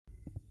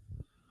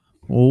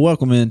Well,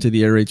 welcome into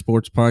the Air Raid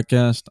Sports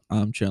Podcast.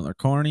 I'm Chandler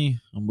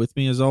Carney. I'm with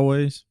me as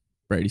always,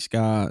 Brady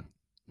Scott.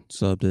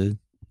 What's up, dude?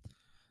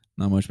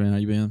 Not much, man. How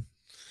you been?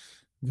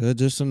 Good.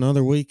 Just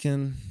another week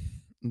in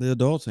the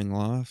adulting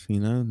life.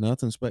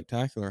 Nothing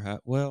spectacular.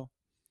 Well,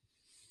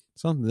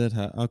 something did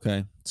happen.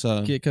 Okay,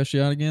 so Kid cuss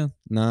you out again?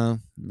 no,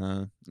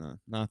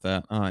 not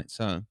that. All right,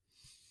 so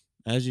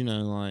as you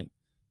know, like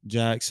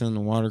Jackson,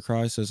 the water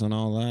crisis, and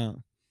all that.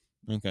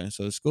 Okay,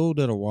 so the school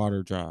did a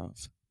water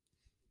drive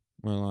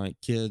where like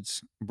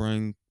kids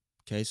bring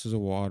cases of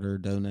water,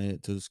 donate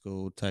it to the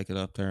school, take it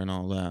up there, and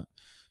all that.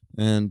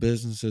 And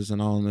businesses and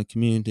all in the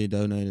community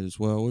donated as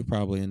well. We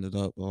probably ended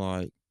up with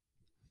like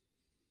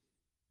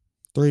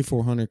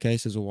 400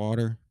 cases of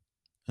water,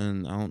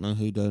 and I don't know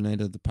who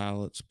donated the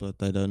pallets, but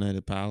they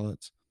donated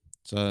pallets.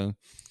 So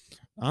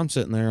I'm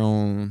sitting there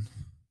on,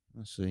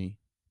 let's see,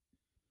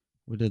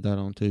 we did that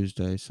on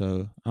Tuesday.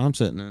 So I'm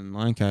sitting in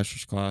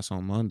Lancaster's class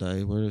on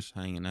Monday. We're just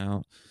hanging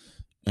out,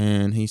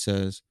 and he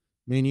says,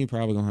 "Me and you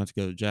probably gonna have to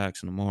go to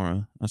Jackson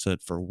tomorrow." I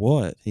said, "For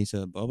what?" He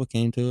said, "Bubba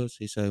came to us.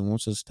 He said he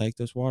wants us to take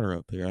this water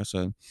up here." I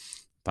said,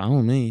 "Fine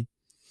with me."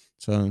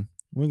 So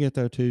we get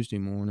there Tuesday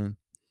morning,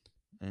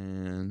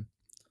 and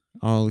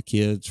all the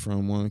kids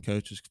from one of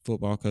the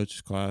football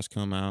coaches' class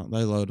come out.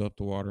 They load up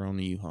the water on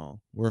the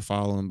U-Haul. We're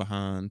following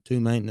behind. Two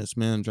maintenance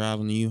men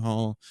driving the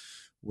U-Haul.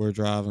 We're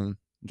driving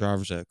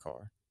driver's ed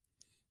car.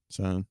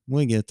 So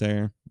we get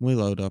there.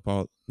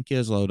 The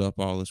kids load up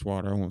all this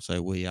water. I won't say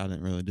we. I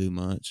didn't really do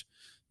much.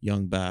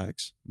 Young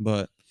backs.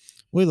 But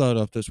we load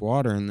up this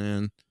water, and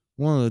then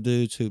one of the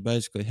dudes who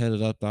basically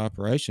headed up the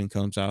operation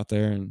comes out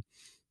there and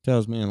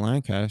tells me in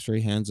Lancaster.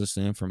 He hands us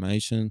the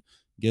information,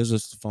 gives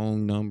us the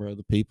phone number of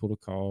the people to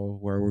call,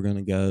 where we're going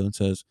to go, and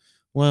says,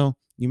 "Well,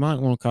 you might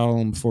want to call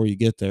them before you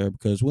get there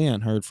because we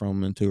hadn't heard from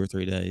them in 2 or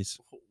 3 days."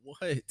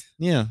 What?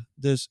 Yeah,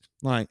 just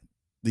like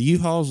the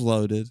U-Haul's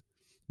loaded.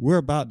 We're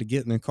about to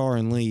get in the car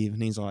and leave,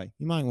 and he's like,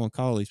 "You might want to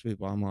call these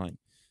people." I'm like,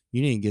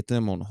 "You need to get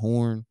them on the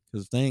horn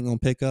because if they ain't gonna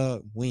pick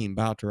up, we ain't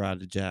about to ride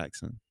to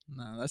Jackson."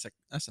 No,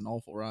 that's an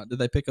awful ride. Did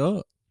they pick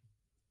up?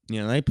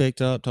 Yeah, they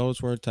picked up, told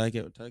us where to take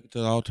it. We take it to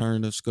the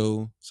alternative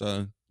school.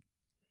 So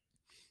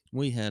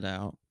we head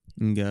out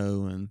and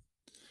go, and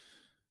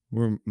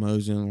we're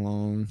moseying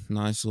along.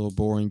 Nice little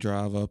boring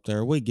drive up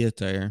there. We get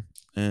there,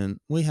 and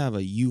we have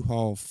a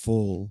U-Haul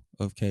full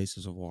of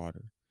cases of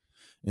water,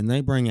 and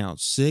they bring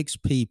out 6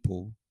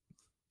 people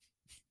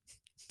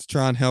to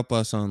try and help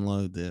us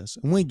unload this.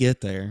 And we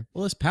get there.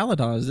 Well, it's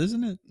palletized,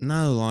 isn't it?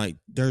 No, like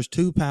there's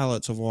 2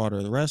 pallets of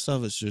water. The rest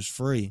of it's just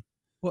free.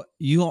 What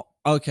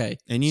okay?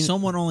 And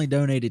Someone only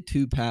donated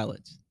 2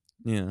 pallets.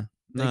 yeah,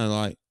 no,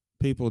 like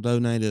people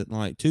donated,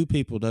 like 2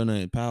 people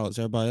donated pallets.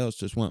 Everybody else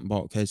just went and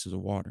bought cases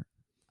of water.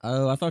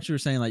 Oh, I thought you were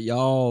saying like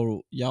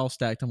y'all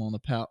stacked them on the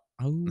pallet.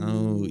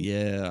 Oh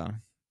yeah.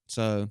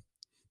 So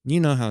you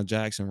know how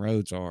Jackson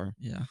roads are.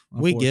 Yeah.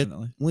 We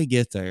Unfortunately,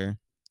 get there.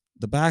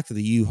 The back of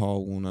the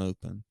U-Haul won't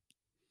open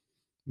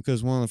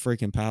because one of the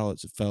freaking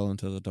pallets fell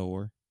into the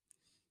door.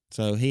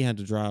 So he had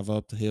to drive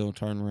up the hill,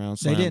 turn around.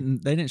 they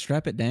didn't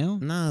strap it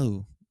down.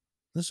 No,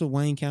 this is a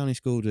Wayne County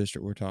School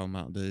District we're talking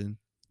about, dude.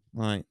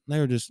 Like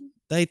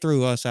they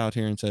threw us out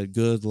here and said,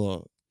 "Good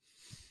luck."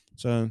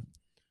 So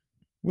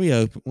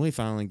we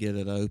finally get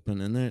it open,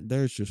 and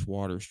there's just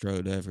water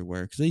strode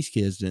everywhere because these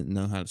kids didn't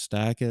know how to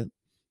stack it.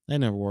 They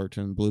never worked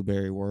in the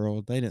blueberry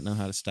world. They didn't know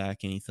how to stack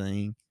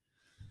anything.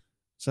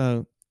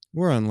 So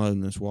we're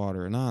unloading this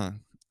water, and I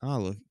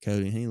look at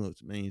Cody, and he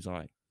looks at me. He's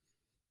like,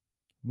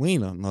 "We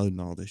ain't unloading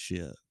all this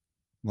shit."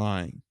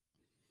 Like,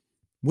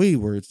 we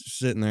were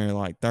sitting there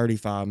like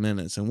 35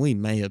 minutes, and we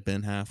may have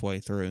been halfway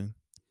through.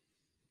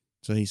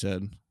 So he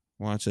said,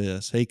 "Watch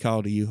this." He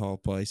called a U-Haul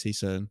place. He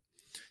said,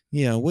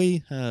 "Yeah,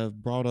 we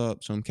have brought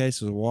up some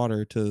cases of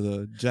water to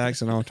the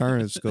Jackson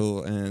Alternative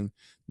School, and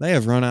they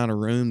have run out of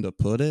room to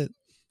put it,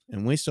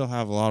 and we still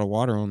have a lot of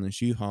water on this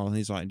U-Haul." And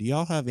he's like, "Do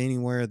y'all have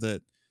anywhere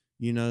that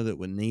that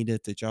would need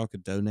it, that y'all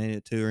could donate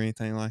it to or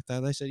anything like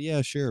that?" They said,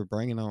 "Yeah, sure,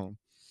 bring it on."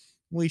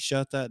 We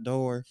shut that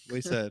door.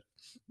 We said,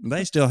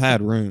 they still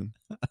had room.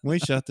 We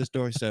shut this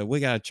door. We said, "We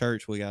got a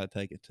church we got to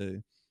take it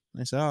to."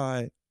 They said, "All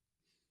right."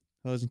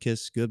 Hugs and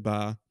kisses,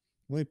 goodbye.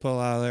 We pull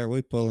out of there.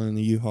 We pull in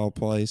the U-Haul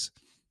place,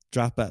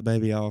 drop that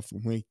baby off,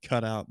 and we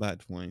cut out back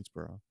to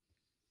Waynesboro.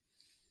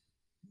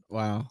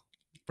 Wow.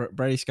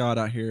 Brady Scott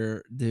out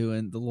here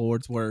doing the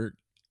Lord's work,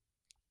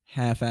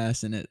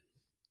 half-assing it.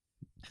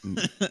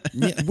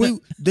 Yeah,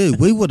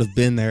 we would have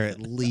been there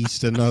at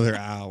least another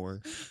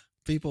hour.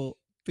 People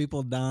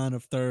dying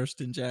of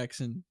thirst in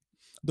Jackson.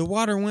 The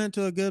water went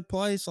to a good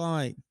place.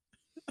 Like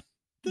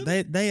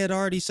they had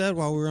already said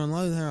while we were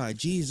unloading, they're like,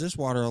 "Geez, this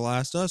water will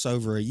last us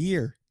over a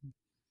year."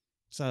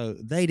 So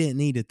they didn't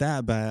need it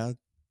that bad.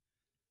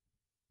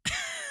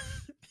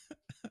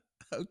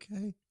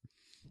 Okay.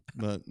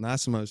 But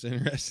that's the most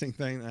interesting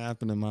thing that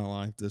happened in my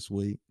life this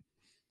week.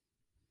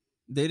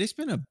 Dude, it's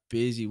been a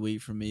busy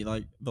week for me.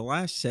 Like the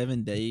last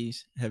 7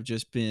 days have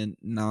just been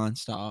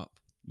nonstop.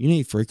 You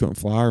need frequent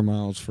flyer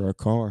miles for a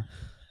car.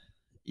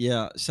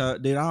 Yeah. So,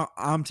 dude,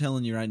 I'm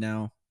telling you right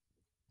now,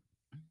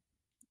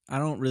 I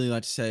don't really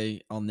like to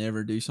say I'll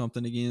never do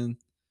something again,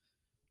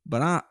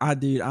 but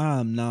dude, I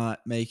am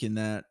not making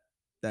that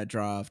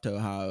drive to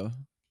Ohio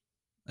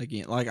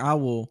again. Like I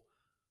will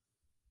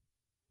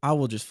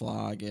just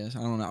fly. I guess I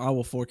don't know. I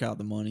will fork out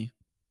the money.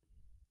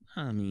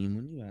 I mean,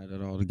 when you add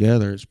it all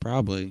together, it's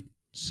probably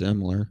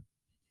similar.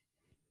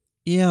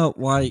 Yeah,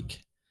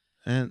 like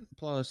And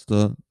plus,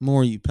 the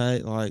more you pay,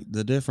 like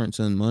the difference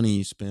in money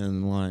you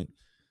spend, like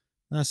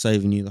that's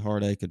saving you the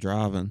heartache of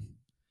driving.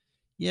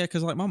 yeah,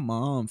 because like my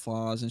mom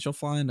flies and she'll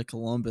fly into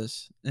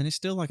Columbus, and it's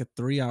still like a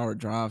 3 hour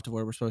drive to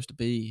where we're supposed to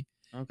be.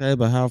 Okay,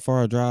 but how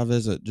far a drive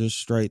is it just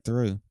straight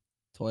through?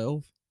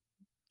 12.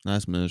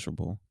 That's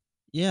miserable.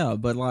 Yeah,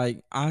 but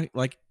like I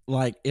like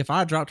if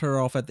I dropped her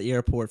off at the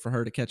airport for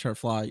her to catch her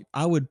flight,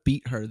 I would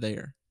beat her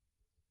there.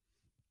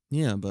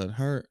 Yeah, but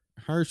her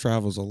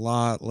travel's a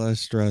lot less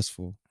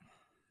stressful.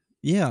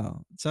 Yeah.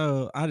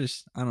 So I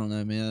don't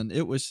know, man.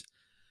 It was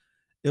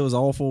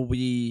awful.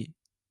 We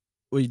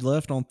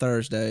left on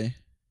Thursday,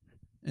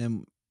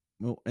 and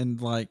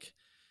like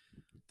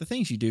the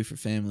things you do for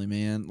family,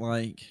 man.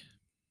 Like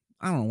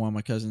I don't know why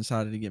my cousin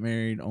decided to get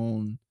married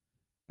on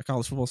a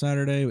college football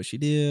Saturday, but she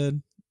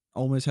did.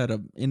 Almost had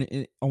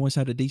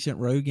a decent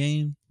road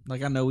game.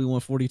 Like I know we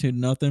won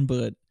 42-0,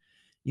 but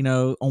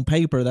on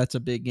paper that's a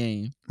big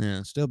game. Yeah,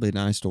 it'd still be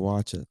nice to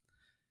watch it.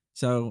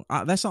 So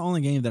that's the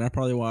only game that I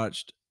probably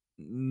watched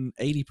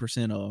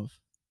 80% of,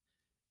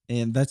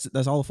 and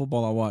that's all the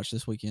football I watched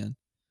this weekend.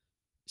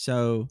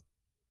 So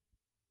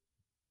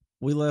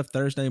we left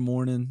Thursday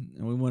morning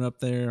and we went up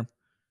there,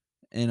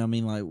 and I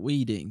mean, like,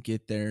 we didn't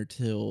get there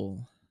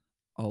till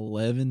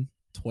 11,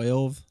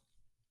 12,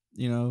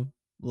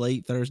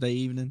 late Thursday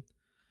evening.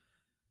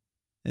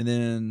 And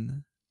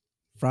then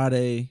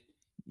Friday,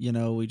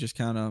 we just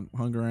kind of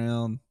hung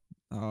around,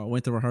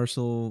 went to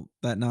rehearsal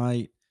that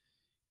night,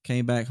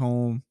 came back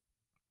home,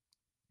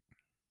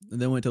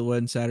 and then went to the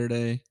wedding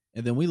Saturday.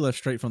 And then we left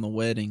straight from the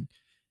wedding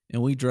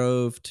and we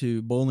drove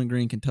to Bowling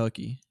Green,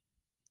 Kentucky.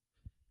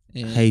 I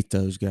And hate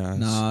those guys.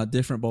 Nah,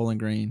 different Bowling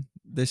Green.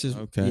 This is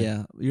Okay.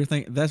 Yeah. You're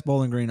thinking that's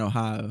Bowling Green,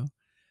 Ohio.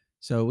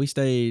 So we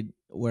stayed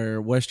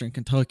where Western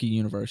Kentucky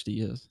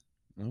University is.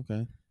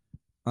 Okay.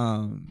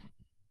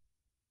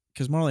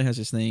 Because Marley has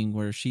this thing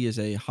where she is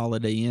a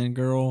Holiday Inn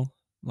girl.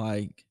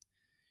 Like,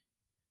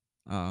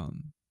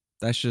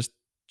 that's just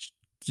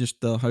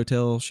the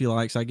hotel she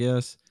likes, I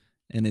guess.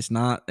 And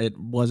it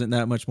wasn't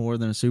that much more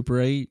than a Super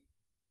 8.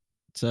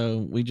 So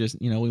we just,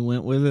 we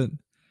went with it.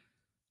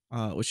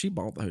 Well, she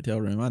bought the hotel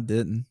room. I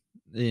didn't.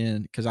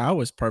 And because I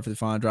was perfectly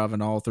fine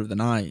driving all through the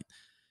night.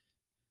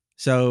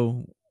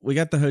 So we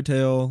got the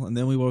hotel, and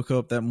then we woke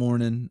up that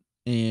morning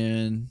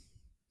and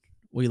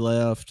we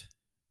left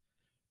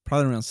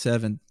probably around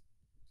 7.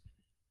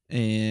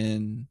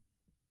 And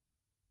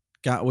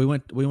we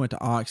went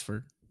to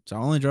Oxford. So I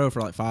only drove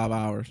for like 5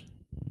 hours.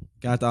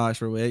 Got to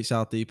Oxford, we ate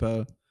South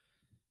Depot,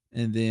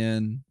 and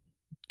then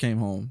came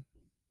home.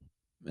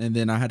 And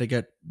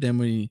then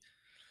we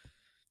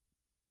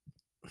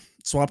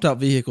swapped out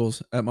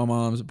vehicles at my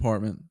mom's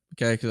apartment.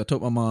 Okay, because I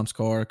took my mom's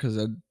car because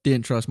I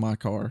didn't trust my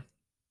car.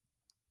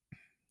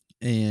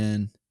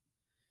 And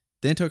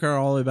then took her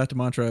all the way back to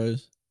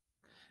Montrose,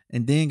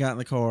 and then got in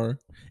the car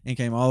and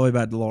came all the way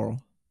back to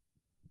Laurel.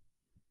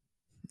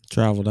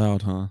 Traveled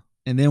out, huh?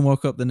 And then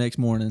woke up the next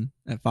morning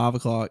at 5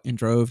 o'clock and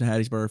drove to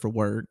Hattiesburg for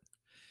work.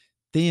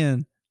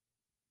 Then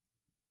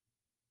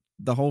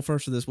the whole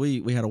first of this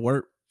week, we had a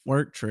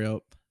work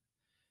trip.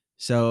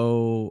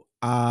 So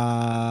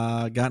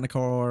I got in the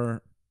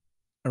car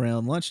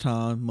around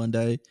lunchtime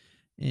Monday,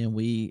 and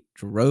we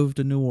drove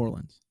to New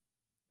Orleans.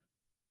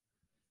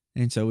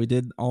 And so we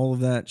did all of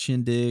that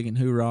shindig and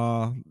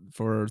hoorah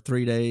for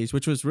 3 days,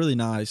 which was really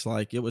nice.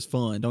 Like, it was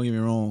fun. Don't get me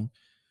wrong.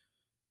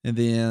 And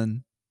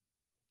then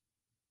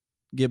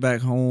get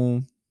back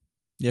home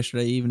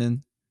yesterday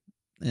evening,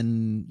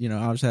 and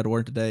I just had to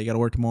work today. Got to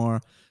work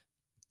tomorrow.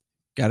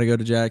 Got to go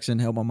to Jackson,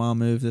 help my mom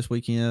move this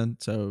weekend.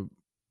 So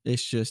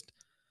it's just,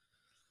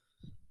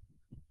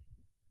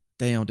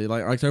 damn, dude.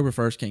 Like, October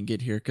 1st can't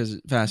get here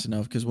fast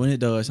enough. Because when it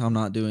does, I'm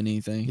not doing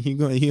anything.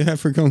 You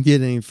ever gonna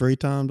get any free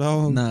time,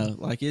 dog? No,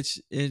 like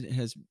it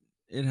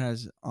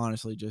has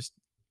honestly just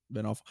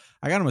been awful.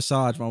 I got a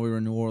massage while we were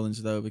in New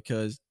Orleans though,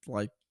 because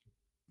like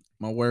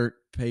my work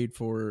paid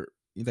for.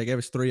 They gave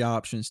us 3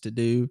 options to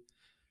do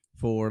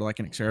for like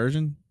an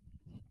excursion,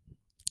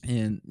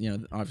 and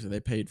obviously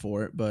they paid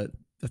for it. But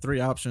the 3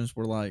 options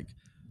were like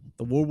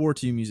the World War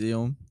II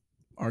Museum,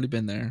 already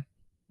been there,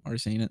 already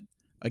seen it.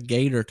 A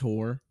gator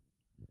tour.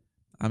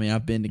 I mean,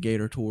 I've been to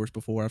gator tours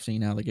before. I've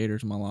seen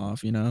alligators in my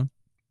life,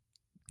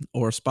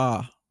 or a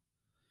spa.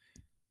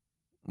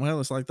 Well,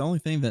 it's like the only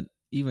thing that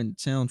even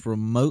sounds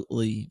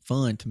remotely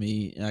fun to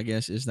me, I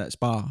guess, is that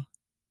spa.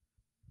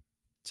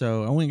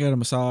 So I went and got a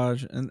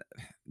massage, and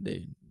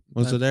dude,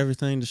 Was it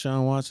everything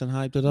Deshaun Watson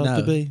hyped it up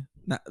to be?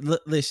 No,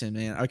 listen,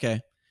 man.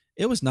 Okay,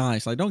 it was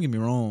nice. Like, don't get me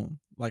wrong.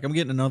 Like, I'm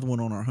getting another one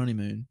on our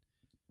honeymoon,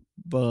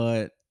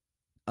 but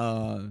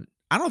I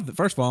don't.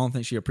 First of all, I don't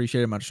think she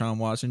appreciated my Deshaun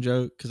Watson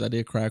joke because I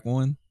did crack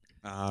one.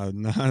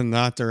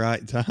 Not the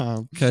right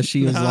time. because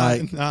she was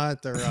like,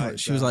 not the right.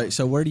 she was like,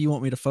 so where do you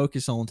want me to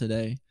focus on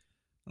today?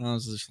 And I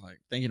was just like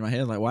thinking in my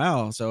head, like,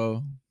 wow,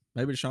 so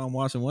maybe Deshaun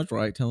Watson was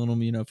right, telling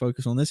him,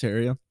 focus on this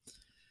area.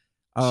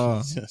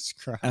 Jesus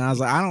Christ. And I was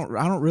like, I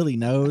don't really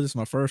know. This is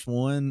my first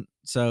one,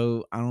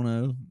 so I don't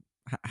know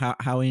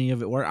how any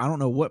of it works. I don't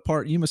know what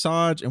part you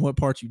massage and what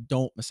part you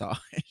don't massage.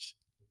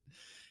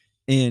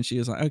 And she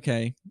was like,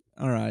 okay,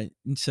 all right.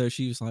 And so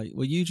she was like,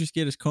 well, you just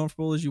get as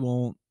comfortable as you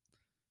want,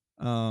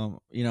 and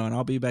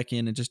I'll be back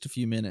in just a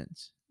few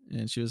minutes.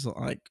 And she was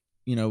like,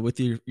 with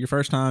your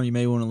first time, you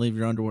may want to leave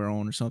your underwear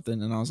on or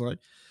something. And I was like,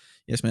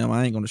 yes, ma'am,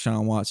 I ain't going to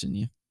Deshaun Watson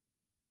you.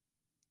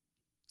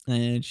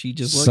 And she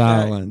just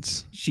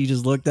silence. She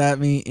just looked at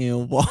me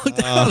and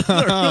walked out of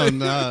the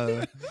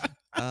room.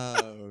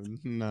 Oh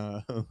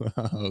no!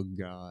 Oh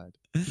God!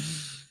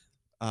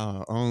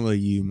 Only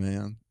you,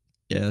 man.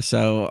 Yeah,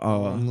 so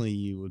only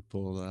you would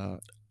pull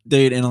that,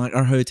 dude. And like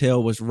our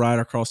hotel was right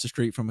across the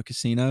street from a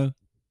casino.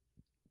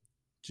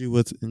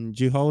 Did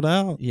you hold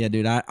out? Yeah,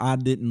 dude. I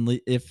didn't.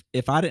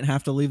 If I didn't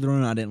have to leave the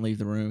room, I didn't leave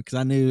the room because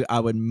I knew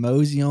I would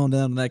mosey on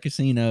down to that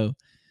casino.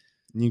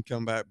 And you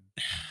come back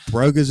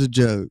broke as a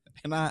joke.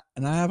 And I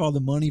have all the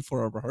money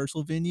for a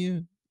rehearsal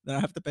venue that I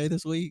have to pay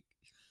this week.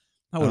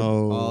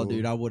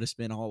 Dude, I would have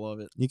spent all of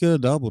it. You could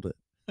have doubled it.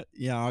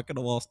 Yeah, I could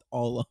have lost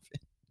all of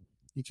it.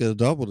 You could have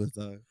doubled it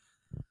though.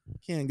 You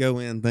can't go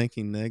in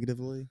thinking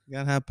negatively. You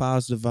gotta have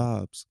positive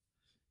vibes.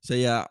 So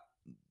yeah,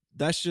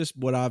 that's just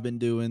what I've been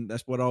doing.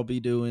 That's what I'll be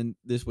doing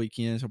this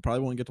weekend. So I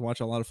probably won't get to watch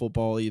a lot of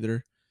football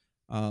either.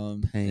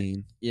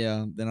 Pain.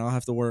 Yeah, then I'll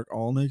have to work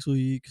all next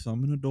week because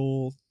I'm an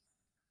adult.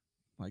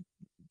 Like,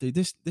 dude,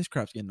 this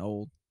crap's getting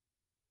old.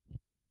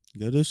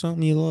 Go do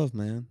something you love,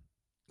 man.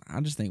 I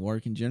just think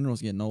work in general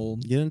is getting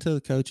old. Get into the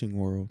coaching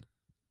world.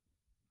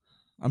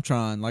 I'm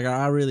trying. Like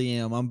I really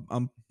am.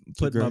 I'm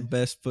putting my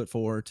best foot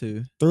forward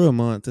too. Through a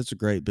month, it's a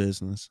great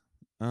business.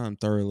 I'm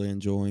thoroughly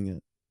enjoying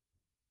it.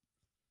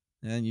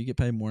 And you get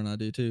paid more than I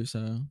do too.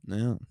 So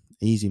yeah,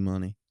 easy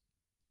money.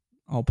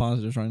 All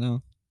positives right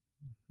now.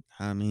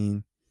 I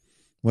mean,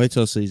 wait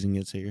till season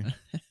gets here.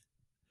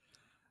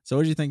 So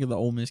what did you think of the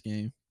Ole Miss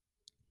game?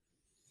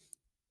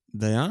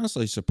 They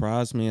honestly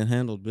surprised me and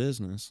handled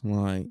business.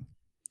 Like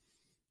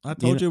I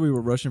told you we were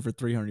rushing for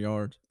 300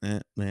 yards.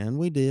 Man,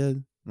 we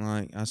did.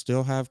 Like I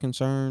still have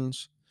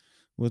concerns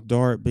with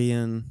Dart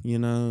being,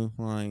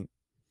 like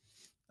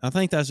I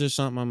think that's just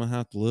something I'm gonna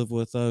have to live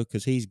with though,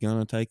 because he's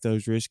gonna take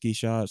those risky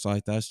shots.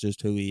 Like that's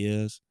just who he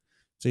is.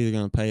 It's either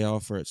gonna pay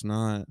off or it's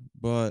not.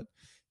 But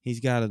he's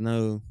got to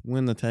know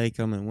when to take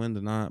them and when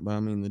to not. But I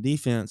mean, the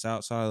defense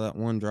outside of that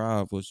one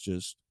drive was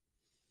just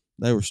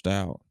they were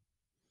stout.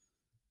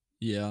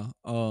 Yeah.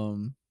 I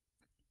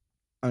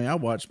mean, I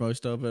watched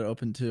most of it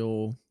up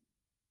until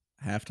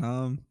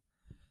halftime,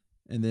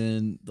 and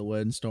then the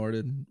wedding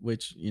started,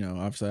 which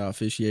obviously I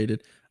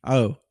officiated.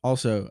 Oh,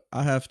 also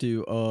I have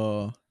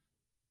to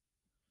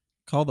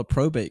call the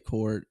probate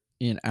court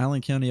in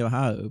Allen County,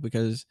 Ohio,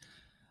 because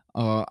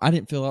I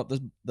didn't fill out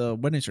the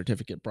wedding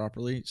certificate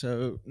properly.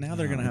 So now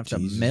they're gonna have to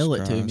mail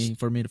it to me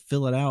for me to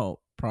fill it out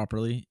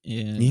properly.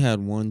 And you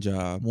had one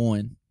job,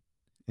 and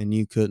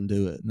you couldn't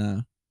do it.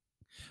 No.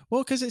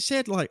 Well, because it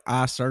said like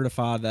I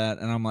certify that,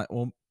 and I'm like,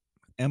 well,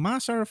 am I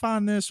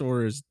certifying this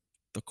or is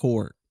the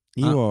court?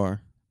 You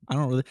are. I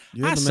don't really.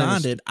 I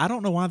signed it. I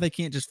don't know why they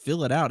can't just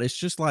fill it out. It's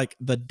just like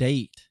the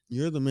date.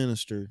 You're the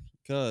minister,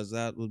 because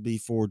that would be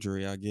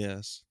forgery, I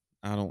guess.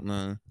 I don't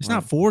know. It's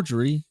not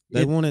forgery.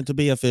 They want it to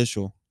be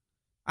official.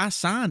 I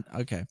signed.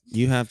 Okay.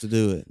 You have to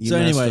do it. So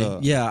anyway,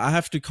 yeah, I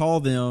have to call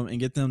them and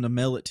get them to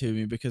mail it to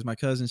me because my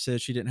cousin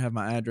said she didn't have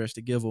my address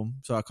to give them.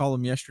 So I called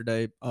them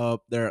yesterday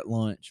up there at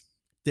lunch.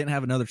 Didn't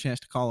have another chance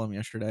to call them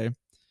yesterday.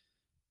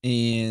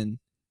 And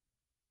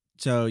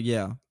so,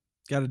 yeah,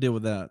 got to deal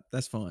with that.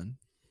 That's fun.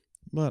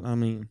 But, I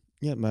mean,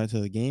 getting back to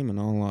the game and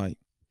all, like,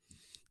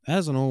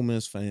 as an Ole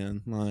Miss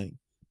fan, like,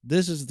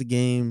 this is the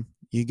game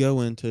you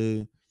go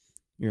into.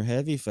 Your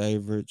heavy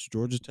favorites,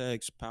 Georgia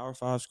Tech's Power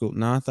 5 school,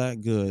 not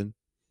that good.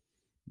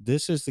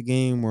 This is the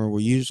game where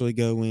we usually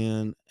go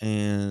in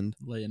and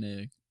lay an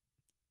egg.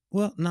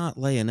 Well, not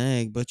lay an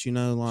egg, but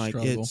like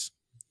struggle. It's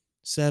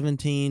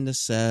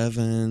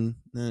 17-7,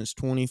 then it's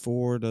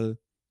 24-14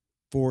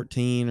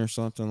 or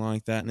something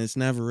like that, and it's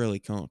never really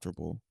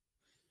comfortable.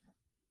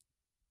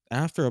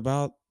 After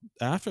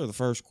the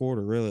first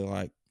quarter, really,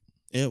 like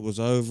it was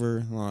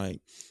over.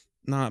 Like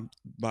not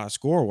by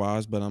score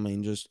wise, but I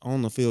mean just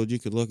on the field, you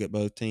could look at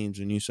both teams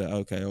and you say,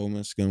 okay, Ole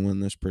Miss is going to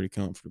win this pretty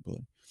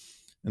comfortably.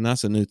 And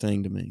that's a new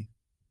thing to me.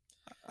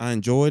 I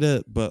enjoyed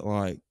it, but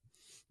like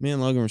me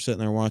and Logan were sitting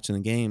there watching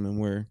the game, and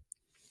we're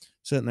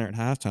sitting there at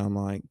halftime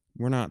like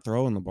we're not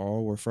throwing the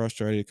ball. We're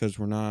frustrated because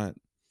we're not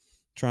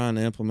trying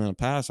to implement a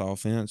pass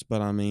offense.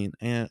 But I mean,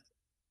 and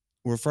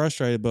we're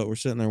frustrated, but we're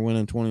sitting there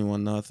winning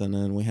 21-0,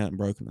 and we hadn't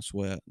broken a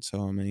sweat.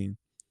 So I mean,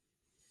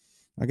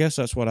 I guess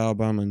that's what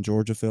Alabama and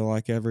Georgia feel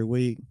like every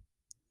week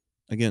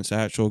against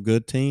actual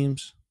good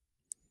teams.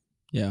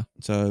 Yeah.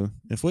 So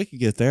if we could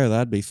get there,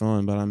 that'd be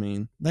fun. But I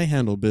mean, they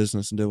handled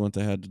business and did what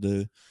they had to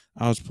do.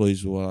 I was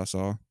pleased with what I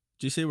saw.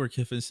 Did you see where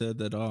Kiffin said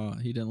that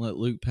he didn't let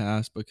Luke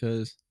pass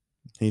because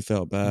He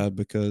felt bad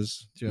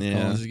because Jeff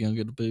Collins is gonna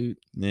get a boot?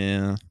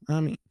 yeah.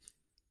 I mean,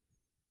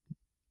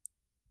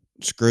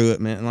 screw it,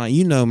 man. Like,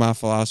 you know my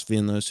philosophy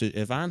in those.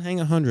 If I hang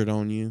 100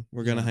 on you,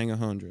 we're gonna Yeah. hang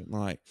 100.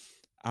 Like,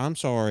 I'm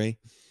sorry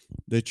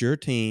that your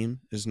team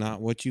is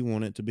not what you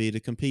want it to be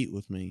to compete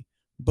with me,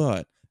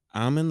 but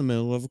I'm in the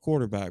middle of a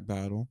quarterback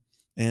battle,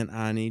 and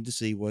I need to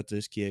see what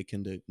this kid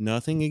can do.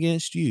 Nothing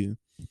against you,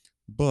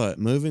 but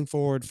moving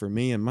forward for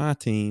me and my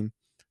team,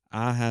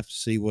 I have to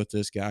see what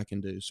this guy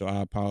can do. So I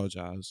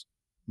apologize,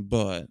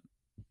 but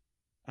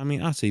I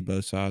mean, I see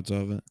both sides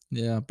of it.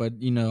 Yeah, but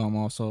I'm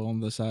also on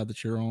the side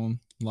that you're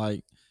on.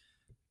 Like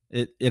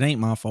it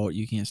ain't my fault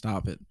you can't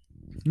stop it.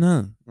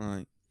 No,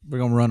 like, We're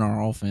gonna run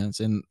our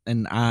offense, and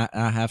I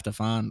have to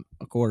find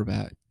a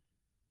quarterback.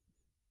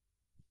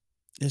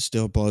 it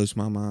still blows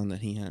my mind that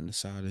he hadn't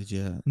decided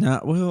yet.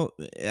 Now, well,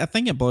 I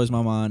think it blows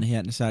my mind he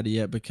hadn't decided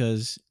yet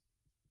because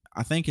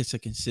I think it's a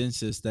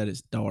consensus that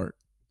it's Dart,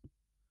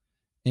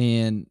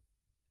 and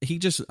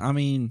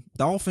the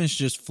offense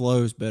just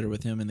flows better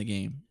with him in the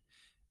game,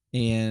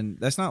 and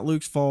that's not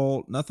Luke's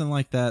fault, nothing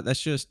like that.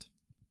 That's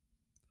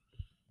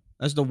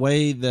the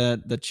way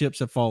that the chips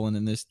have fallen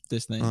in this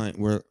thing. Like,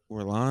 we're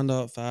lined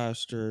up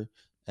faster.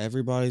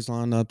 Everybody's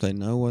lined up. They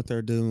know what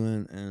they're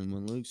doing. And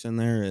when Luke's in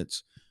there,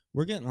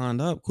 we're getting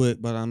lined up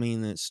quick, but I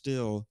mean, it's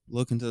still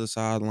looking to the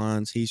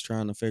sidelines. He's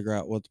trying to figure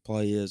out what the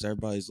play is.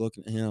 Everybody's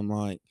looking at him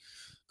like,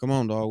 come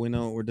on, dog. We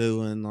know what we're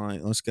doing.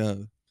 Like, let's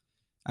go.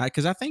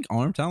 Because I think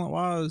arm talent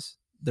wise,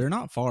 they're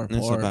not far And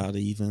it's apart. about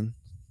even.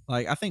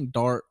 Like I think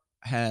Dart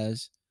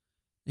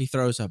he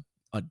throws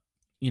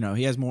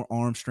he has more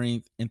arm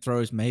strength and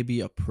throws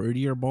maybe a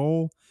prettier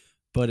ball.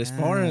 But as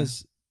far Ah,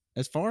 as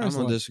I'm going to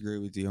like disagree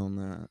with you on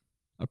that.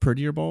 a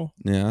prettier ball,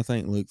 Yeah, I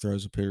think Luke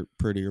throws a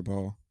prettier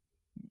ball.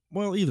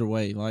 well, either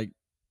way, like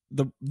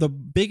the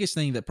biggest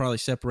thing that probably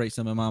separates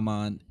them in my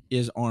mind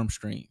is arm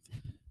strength.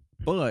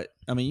 But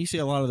I mean, you see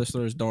a lot of the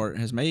throws Dart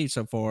has made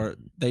so far.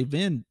 They've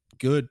been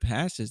good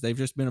passes. They've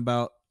just been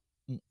about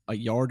a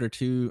yard or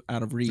two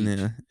out of reach.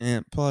 Yeah,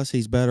 and plus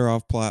he's better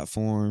off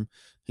platform.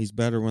 He's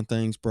better when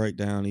things break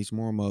down. He's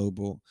more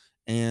mobile.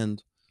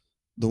 And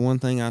the one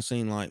thing I've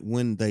seen, like,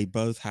 when they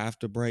both have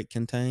to break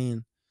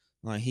contain,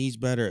 like, he's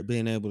better at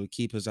being able to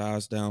keep his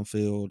eyes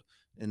downfield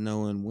and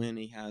knowing when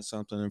he has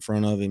something in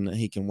front of him that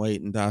he can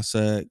wait and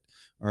dissect,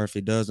 or if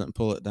he doesn't,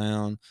 pull it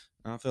down.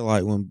 And I feel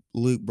like when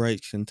Luke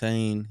breaks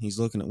contain, he's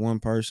looking at one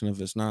person. If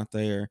it's not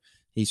there,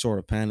 he sort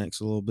of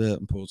panics a little bit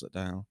and pulls it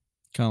down.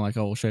 Kind of like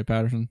old Shea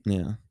Patterson.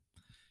 Yeah.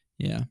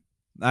 Yeah,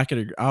 I could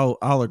agree.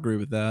 I'll agree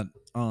with that.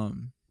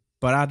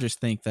 But I just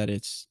think that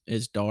it's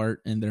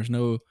Dart, and there's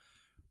no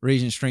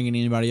reason stringing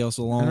anybody else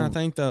along. And I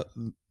think that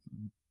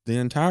the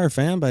entire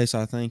fan base,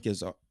 I think,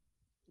 is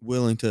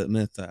willing to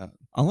admit that.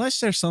 Unless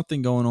there's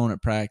something going on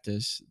at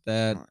practice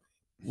that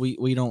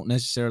we don't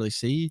necessarily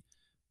see,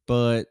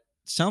 but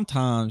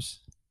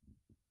sometimes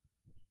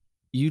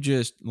you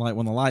just like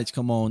when the lights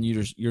come on,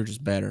 you're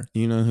just better.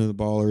 You know who the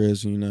baller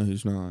is, and you know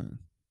who's not.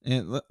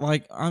 And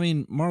like, I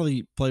mean,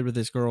 Marley played with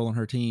this girl on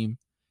her team,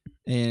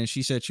 and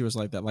she said she was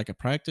like that. Like at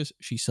practice,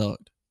 she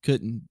sucked.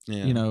 Couldn't,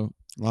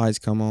 lights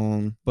come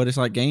on. But it's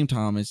like game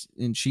time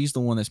and she's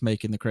the one that's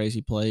making the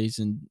crazy plays,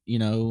 and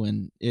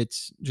and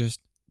it's just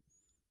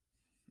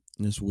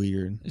it's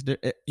weird.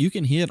 You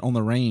can hit on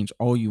the range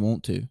all you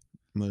want to,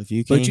 but if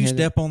you can't,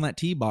 step on that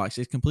tee box,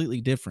 it's completely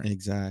different.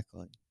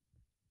 Exactly.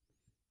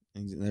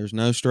 There's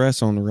no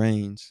stress on the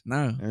range.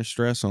 No, there's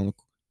stress on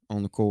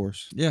the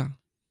course. Yeah.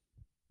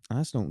 I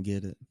just don't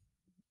get it.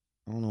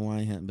 I don't know why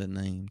he hadn't been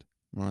named.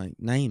 Like,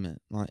 name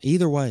it. Like,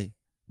 either way,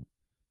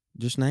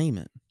 just name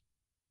it.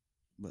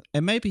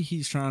 And maybe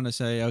he's trying to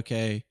say,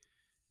 okay,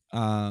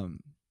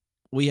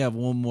 we have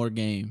one more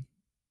game.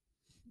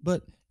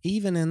 But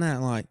even in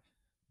that, like,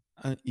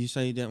 you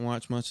say you didn't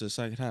watch much of the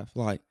second half.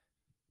 Like,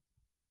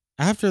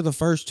 after the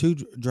first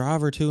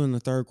drive or two in the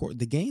third quarter,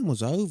 the game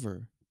was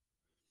over.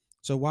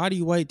 So why do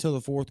you wait till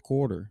the fourth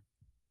quarter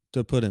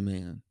to put him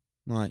in?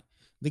 Like,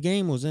 the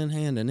game was in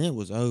hand and it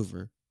was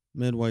over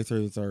midway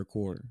through the third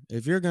quarter.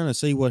 If you're going to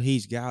see what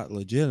he's got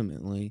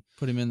legitimately,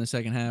 put him in the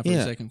second half or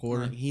the second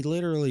quarter. Like, he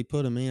literally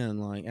put him in,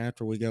 like,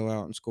 after we go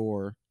out and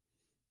score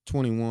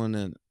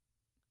 21,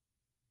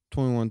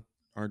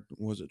 or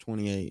was it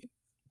 28?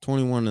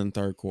 21 in the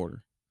third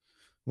quarter.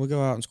 We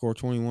go out and score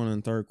 21 in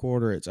the third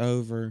quarter. It's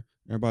over.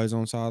 Everybody's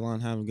on the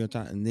sideline having a good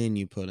time. And then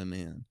you put him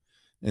in.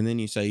 And then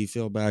you say you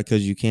feel bad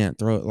because you can't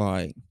throw it.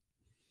 Like,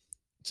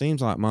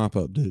 seems like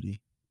mop-up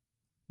duty.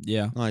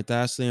 Yeah. Like,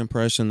 that's the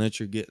impression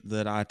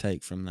that I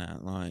take from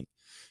that. Like,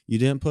 you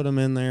didn't put him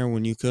in there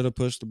when you could have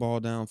pushed the ball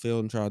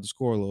downfield and tried to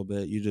score a little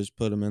bit. You just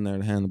put him in there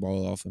to hand the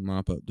ball off in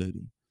mop-up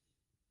duty.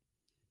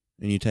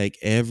 And you take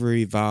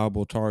every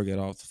viable target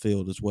off the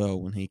field as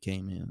well when he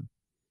came in.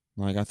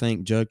 Like, I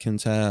think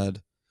Judkins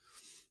had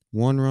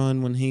one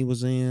run when he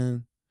was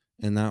in,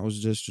 and that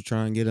was just to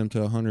try and get him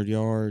to 100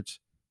 yards.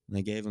 And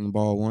they gave him the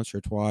ball once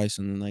or twice,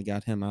 and then they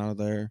got him out of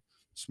there.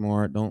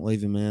 Smart. Don't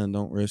leave him in.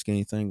 Don't risk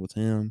anything with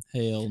him.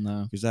 Hell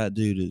no. Because that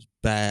dude is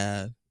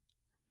bad.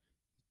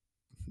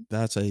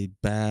 that's a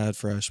bad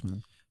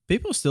freshman.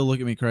 People still look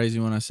at me crazy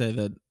when I say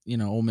that,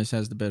 Ole Miss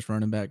has the best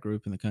running back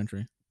group in the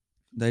country.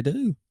 They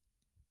do.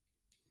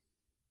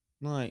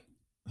 Like,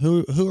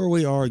 who are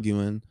we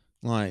arguing?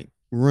 Like,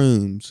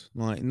 rooms,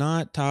 like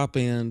not top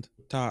end,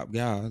 top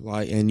guy.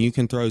 Like, and you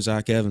can throw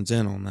Zach Evans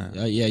in on that.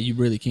 Yeah, you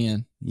really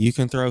can. You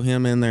can throw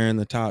him in there in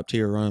the top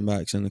tier running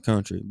backs in the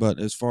country. But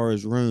as far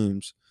as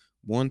rooms,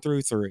 1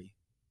 through 3,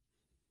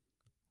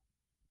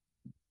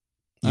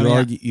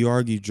 you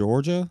argue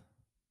Georgia.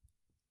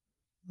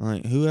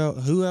 Like,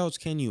 who else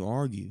can you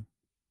argue?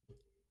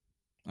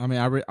 I mean,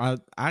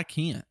 I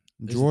can't.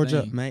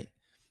 Georgia,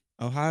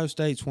 Ohio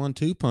State's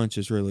 1-2 punch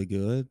is really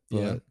good,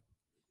 but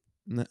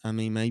I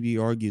mean, maybe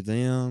you argue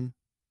them.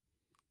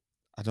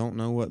 I don't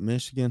know what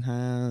Michigan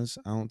has.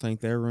 I don't think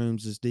their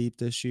room's as deep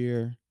this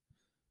year.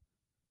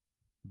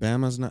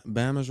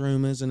 Bama's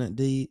room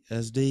isn't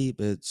as deep.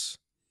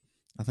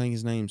 I think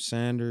his name's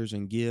Sanders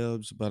and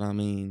Gibbs, but I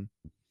mean,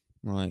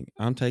 like,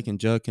 I'm taking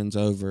Judkins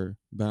over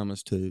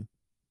Bama's 2.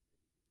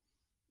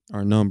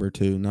 Or number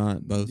 2,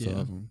 not both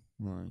of them.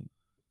 Like,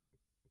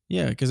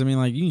 yeah, because I mean,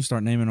 like, you can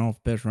start naming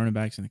off best running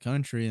backs in the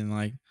country, and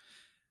like,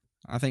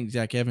 I think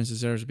Zach Evans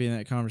deserves to be in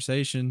that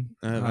conversation.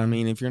 I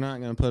mean, if you're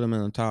not going to put him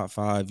in the top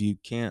 5, you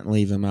can't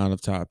leave him out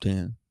of top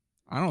 10.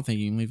 I don't think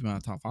you can leave him out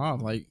of top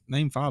 5. Like,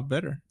 name 5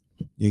 better.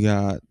 You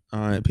got,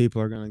 all right,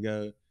 people are going to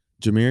go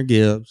Jahmyr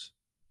Gibbs.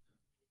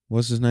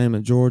 What's his name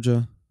at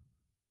Georgia?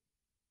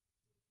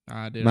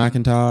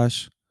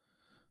 McIntosh.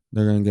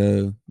 They're going to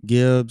go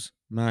Gibbs,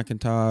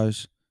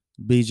 McIntosh,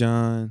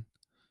 Bijan,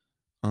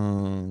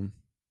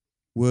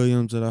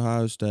 Williams at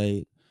Ohio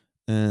State,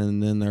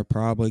 and then they're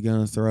probably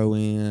going to throw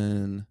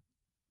in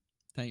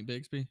Tank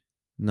Bigsby.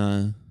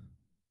 No,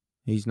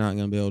 he's not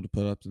going to be able to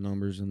put up the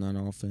numbers in that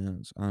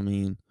offense. I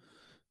mean,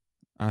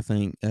 I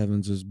think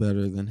Evans is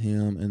better than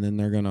him, and then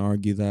they're going to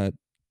argue that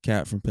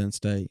cat from Penn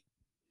State,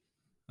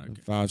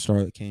 the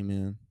 5-star that came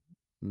in.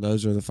 And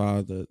those are the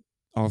 5 that,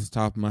 off the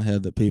top of my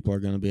head, that people are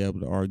going to be able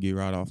to argue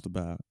right off the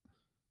bat.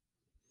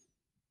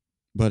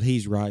 But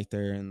he's right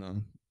there in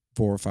the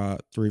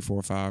 3,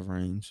 4, 5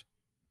 range.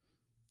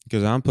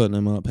 Because I'm putting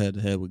him up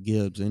head-to-head with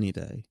Gibbs any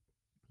day.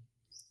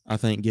 I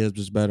think Gibbs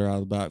is better out of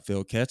the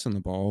backfield catching the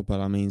ball, but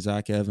I mean,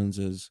 Zach Evans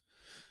is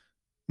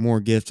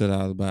more gifted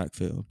out of the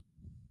backfield.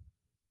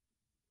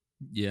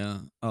 Yeah,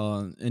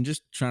 and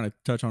just trying to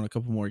touch on a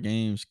couple more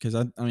games because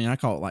I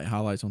call it like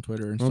highlights on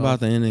Twitter and what stuff. About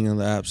the ending of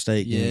the App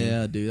State game?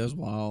 Yeah, dude, that was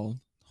wild.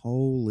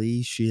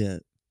 Holy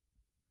shit!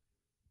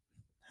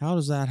 How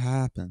does that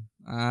happen?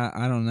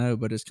 I don't know,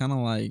 but it's kind of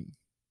like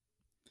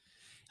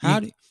how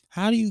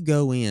do you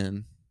go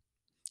in?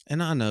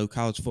 And I know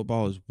college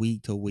football is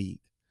week to week,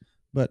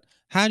 but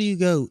how do you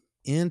go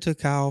into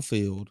Kyle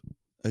Field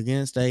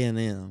against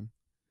A&M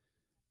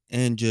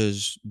and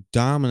just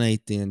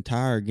dominate the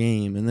entire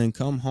game and then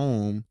come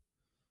home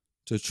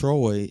to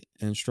Troy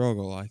and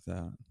struggle like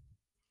that?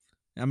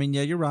 I mean,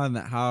 yeah, you're riding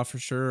that high for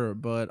sure,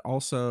 but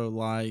also,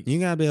 like, you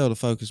got to be able to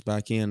focus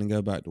back in and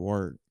go back to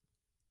work.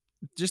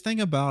 Just think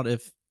about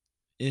if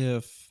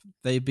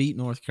they beat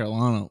North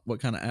Carolina, what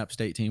kind of App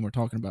State team we're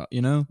talking about,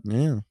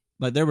 Yeah.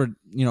 Like, they were,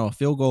 a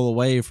field goal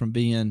away from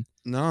being.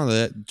 No,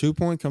 that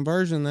 2-point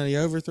conversion that he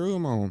overthrew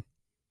them on.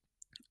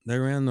 They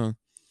ran the.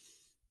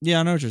 Yeah,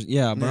 I know what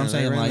you're. But I'm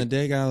saying, they ran like, the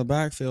dig out of the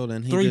backfield,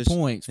 and 3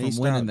 points from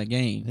winning the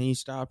game. He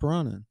stopped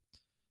running,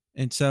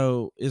 and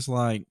so it's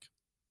like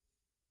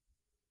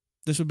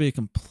this would be a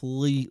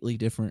completely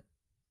different,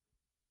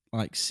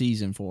 like,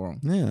 season for them.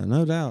 Yeah,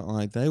 no doubt.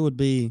 Like, they would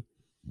be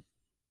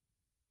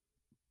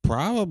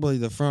probably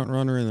the front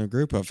runner in the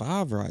group of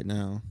 5 right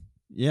now.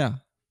 Yeah,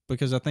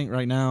 because I think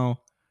right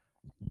now,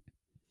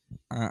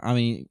 I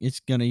mean,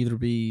 it's going to either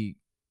be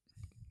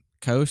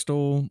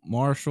Coastal,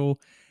 Marshall.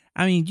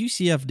 I mean,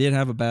 UCF did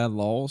have a bad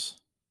loss.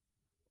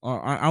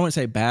 Or I wouldn't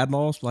say bad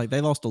loss, but like they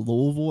lost to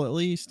Louisville at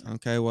least.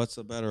 Okay, what's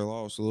the better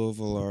loss,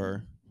 Louisville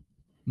or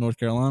North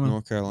Carolina?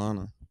 North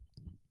Carolina.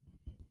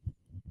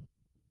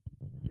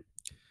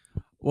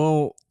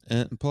 Well,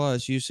 and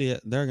plus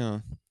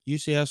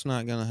UCF's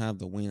not gonna have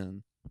the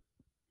win.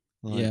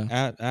 Like,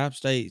 yeah, App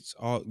State's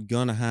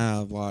gonna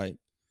have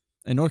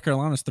and North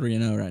Carolina's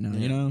 3-0 right now.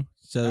 Yeah.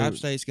 So App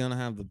State's gonna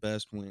have the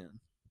best win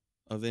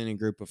of any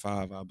group of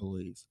 5, I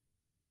believe.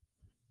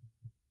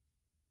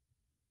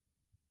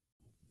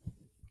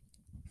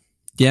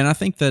 Yeah, and I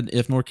think that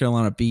if North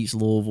Carolina beats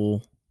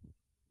Louisville,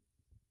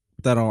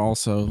 that'll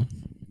also.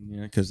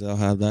 Yeah, because they'll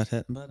have that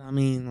hit. But I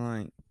mean,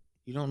 like,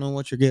 you don't know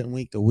what you're getting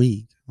week to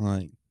week.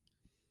 Like,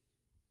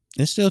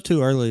 it's still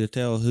too early to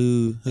tell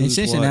who. And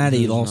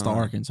Cincinnati lost not. to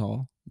Arkansas.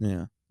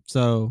 Yeah.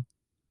 So,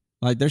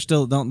 like, they're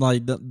still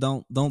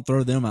don't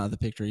throw them out of the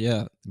picture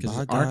yet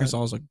because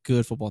Arkansas is a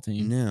good football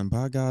team. Yeah, and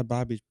by God,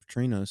 Bobby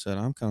Petrino said,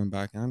 "I'm coming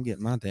back and I'm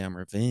getting my damn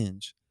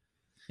revenge."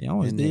 He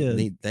always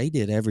did. They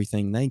did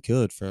everything they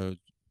could for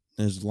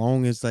as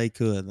long as they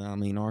could. I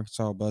mean,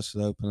 Arkansas busted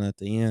open at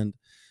the end,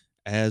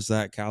 as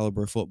that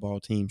caliber football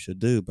team should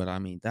do. But I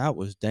mean, that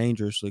was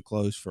dangerously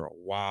close for a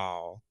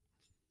while.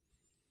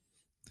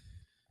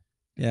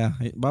 Yeah,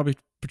 Bobby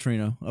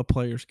Petrino, a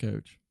player's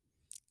coach.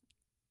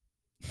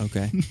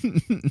 Okay.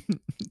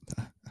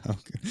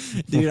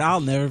 Okay. Dude,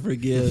 I'll never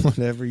forget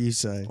Whatever you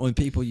say. when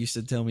people used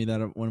to tell me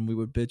that when we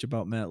would bitch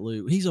about Matt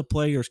Luke. He's a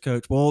player's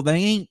coach. Well, they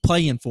ain't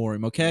playing for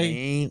him, They okay?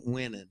 ain't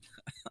winning.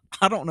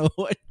 I don't know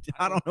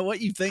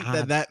what you think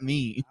I that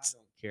means. I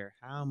don't care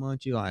how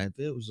much you like.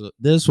 If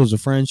this was a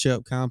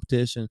friendship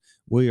competition,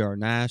 we are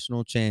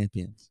national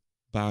champions.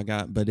 By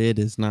God, but it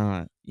is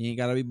not. You ain't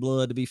got to be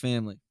blood to be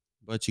family,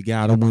 But you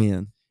got to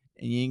win.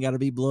 and you ain't got to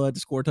be blood to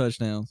score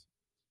touchdowns.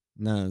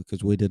 No,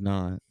 because we did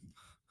not.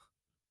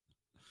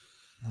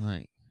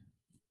 Like,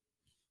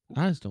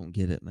 I just don't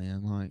get it,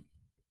 man. Like,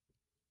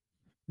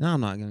 now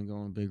I'm not going to go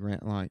on a big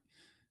rant. Like,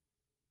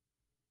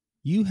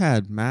 you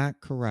had Matt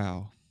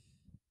Corral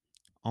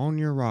on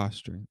your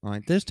roster.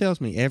 Like, this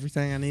tells me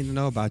everything I need to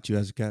know about you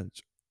as a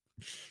coach.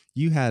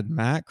 You had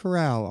Matt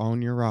Corral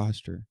on your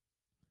roster,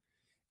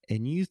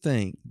 and you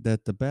think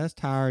that the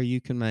best hire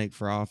you can make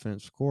for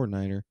offensive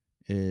coordinator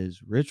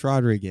is Rich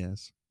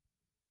Rodriguez.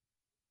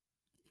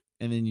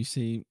 And then you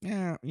see,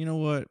 yeah, you know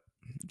what?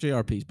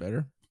 JRP's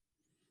better.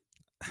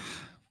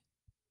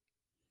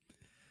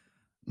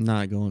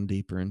 Not going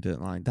deeper into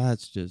it. Like,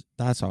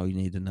 that's all you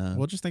need to know.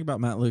 Well, just think about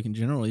Matt Luke in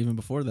general. Even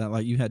before that,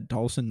 like you had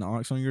Dawson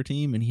Knox on your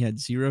team, and he had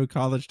 0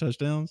 college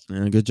touchdowns.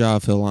 And good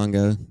job, Phil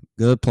Longo.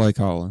 Good play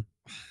calling.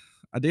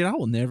 I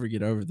will never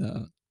get over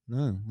that.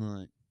 No,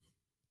 like,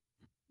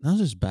 that's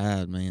just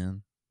bad,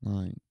 man.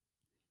 Like,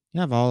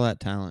 you have all that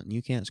talent and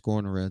you can't score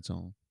in the red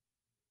zone.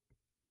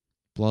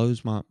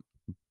 Blows my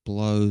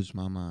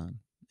mind.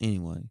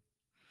 Anyway,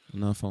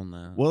 enough on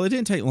that. Well, it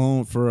didn't take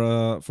long for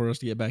us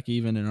to get back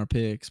even in our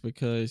picks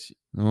because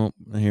Oh,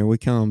 here we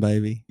come,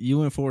 baby. you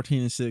went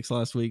 14-6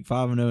 last week,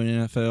 5-0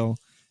 in NFL,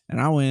 and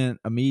I went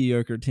a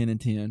mediocre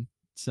 10-10.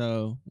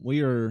 So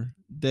we are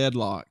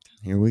deadlocked.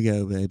 Here we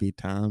go, baby.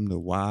 Time to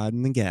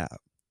widen the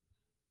gap.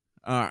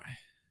 All right.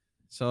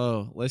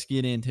 So let's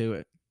get into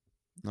it.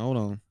 Hold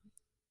on.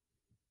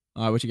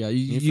 All right, what you got?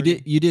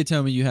 You did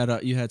tell me you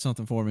had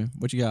something for me.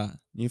 What you got?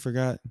 You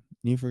forgot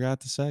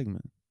the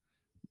segment.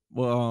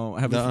 Well,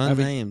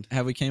 Unnamed.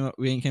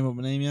 We ain't came up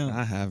with a name yet.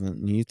 I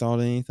haven't. You thought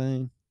of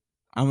anything?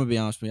 I'm gonna be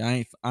honest with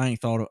you. I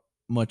ain't thought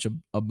much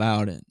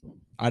about it.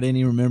 I didn't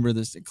even remember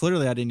this.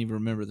 Clearly, I didn't even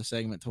remember the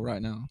segment till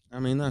right now. I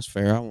mean, that's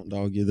fair. I won't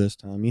dog you this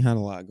time. You had a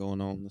lot going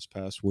on this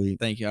past week.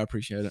 Thank you. I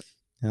appreciate it.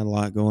 Had a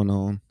lot going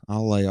on.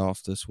 I'll lay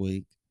off this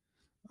week.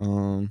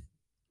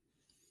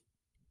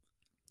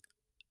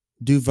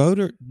 Do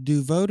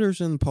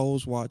voters in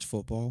polls watch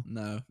football?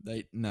 No,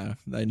 they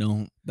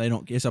don't. They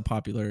don't. It's a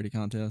popularity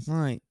contest.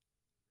 Right.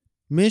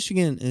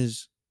 Michigan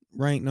is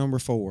ranked number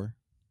 4.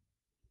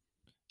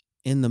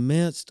 In the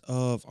midst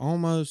of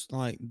almost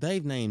like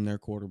they've named their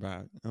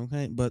quarterback,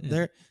 okay? But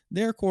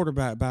their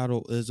quarterback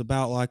battle is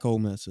about like Ole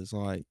Miss's.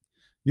 Like,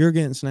 you're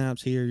getting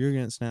snaps here, you're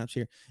getting snaps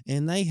here.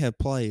 And they have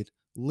played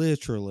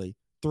literally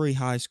 3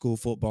 high school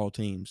football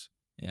teams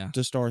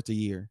to start the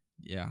year.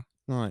 Yeah.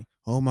 Like,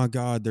 oh my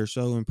God, they're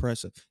so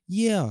impressive.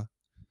 Yeah,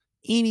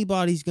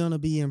 anybody's going to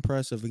be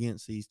impressive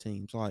against these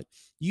teams. Like,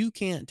 you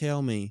can't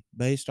tell me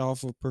based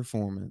off of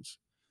performance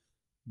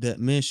that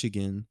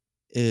Michigan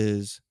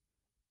is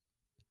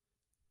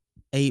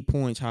 8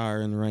 points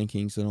higher in the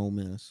rankings than Ole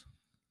Miss.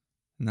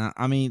 Nah,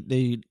 I mean,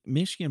 dude,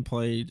 Michigan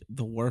played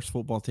the worst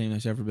football team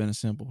that's ever been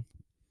assembled.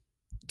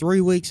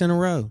 3 weeks in a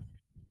row.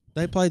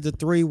 They played the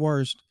 3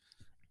 worst,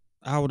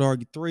 I would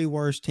argue, 3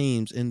 worst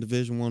teams in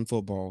Division I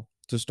football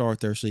to start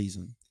their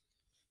season.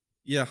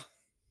 Yeah.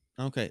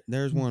 Okay,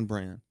 there's one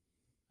brand.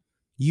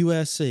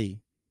 USC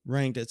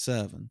ranked at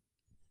 7.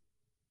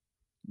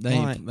 They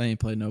ain't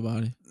played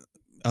nobody.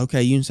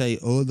 Okay, you can say,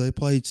 oh, they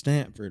played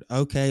Stanford.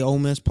 Okay, Ole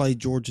Miss played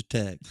Georgia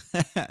Tech.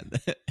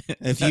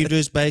 If you're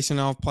just basing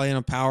off playing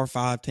a Power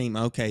 5 team,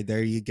 okay,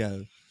 there you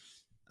go.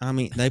 I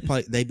mean,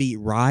 they beat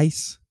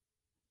Rice,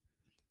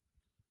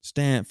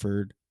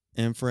 Stanford,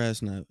 and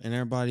Fresno, and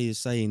everybody is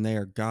saying they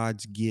are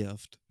God's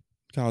gift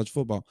to college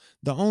football.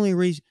 The only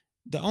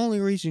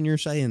reason you're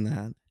saying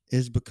that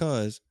is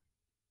because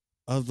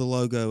of the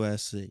logo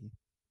SC.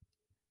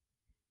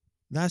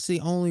 That's the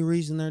only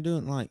reason they're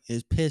doing it. Like,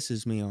 it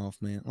pisses me off,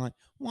 man. Like,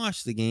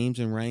 watch the games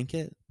and rank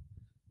it.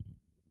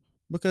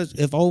 Because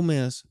if Ole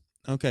Miss,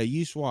 okay,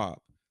 you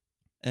swap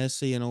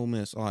SC and Ole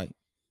Miss, like,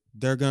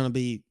 they're going to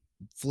be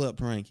flipped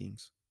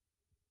rankings.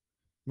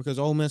 Because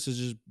Ole Miss has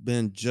just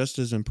been just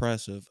as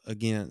impressive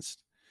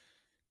against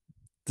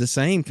the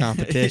same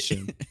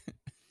competition.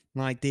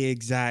 Like, the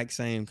exact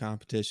same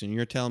competition.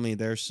 You're telling me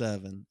they're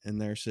 7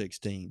 and they're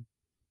 16.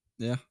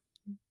 Yeah.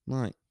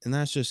 Like, and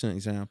that's just an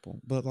example.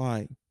 But,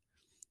 like,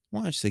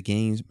 watch the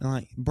games.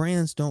 Like,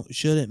 brands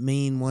shouldn't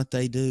mean what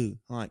they do.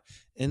 Like,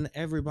 and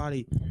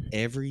everybody,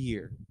 every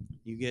year,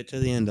 you get to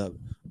the end of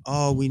it.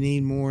 Oh, we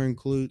need more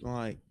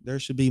like, there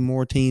should be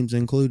more teams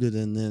included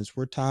in this.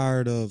 We're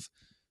tired of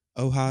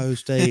Ohio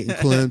State and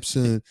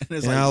Clemson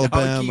and like,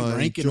 Alabama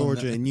and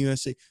Georgia and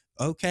USC.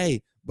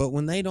 Okay, but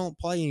when they don't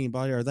play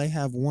anybody or they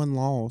have one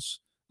loss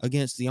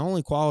against the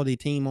only quality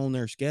team on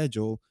their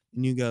schedule,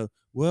 and you go,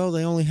 well,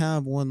 they only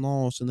have one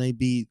loss and they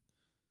beat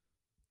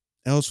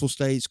Ellisville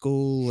State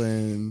School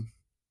and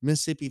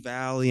Mississippi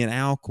Valley and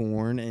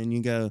Alcorn, and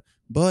you go,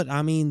 but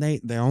I mean,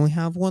 they only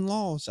have one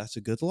loss. That's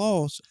a good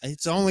loss.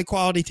 It's the only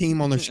quality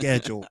team on their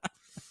schedule.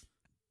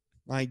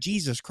 Like,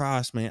 Jesus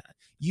Christ, man.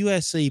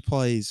 USC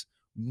plays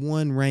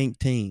one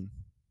ranked team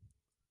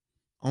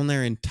on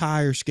their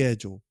entire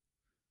schedule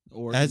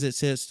as it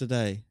sits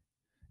today.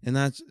 And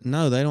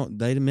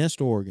they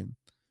missed Oregon.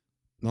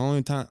 The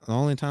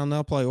only time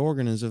they'll play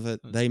Oregon is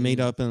if they meet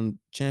up in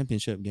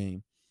championship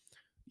game.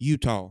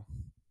 Utah.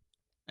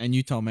 And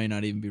Utah may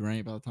not even be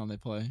ranked by the time they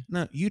play.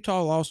 No,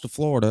 Utah lost to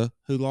Florida,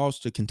 who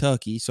lost to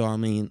Kentucky. So I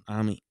mean,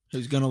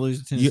 who's going to lose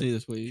to Tennessee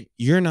this week?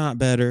 You're not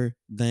better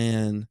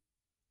than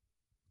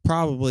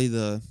probably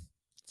the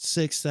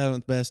 6th,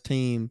 7th best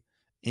team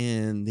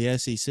in the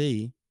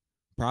SEC,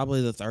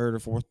 probably the 3rd or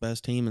 4th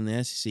best team in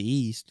the SEC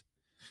East,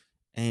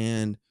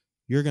 and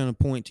you're going to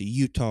point to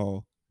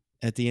Utah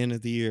at the end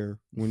of the year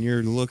when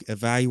you're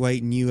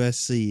evaluating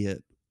USC at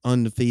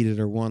undefeated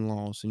or one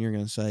loss, and you're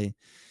going to say,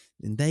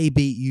 and they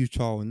beat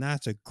Utah, and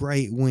that's a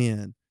great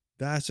win.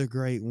 That's a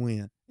great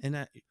win.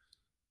 And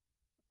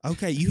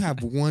okay, you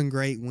have one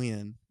great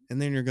win,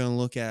 and then you're going to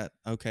look at,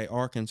 okay,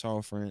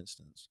 Arkansas, for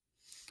instance.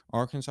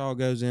 Arkansas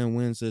goes in,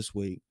 wins this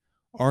week.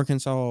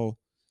 Arkansas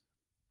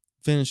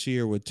finished the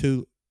year with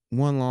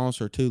one loss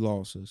or 2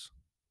 losses.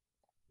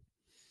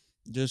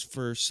 Just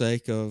for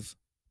sake of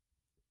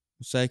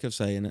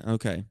saying it,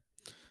 okay.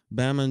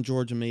 Bama and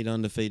Georgia meet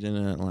undefeated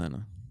in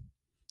Atlanta.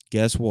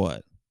 Guess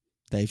what?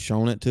 They've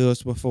shown it to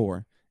us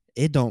before.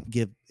 It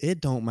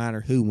don't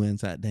matter who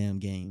wins that damn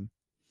game.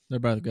 They're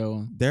both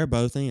going. They're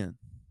both in.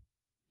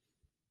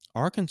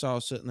 Arkansas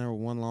is sitting there with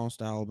 1 loss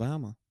to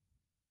Alabama.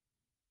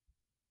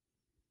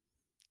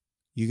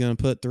 You going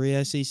to put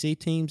 3 SEC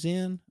teams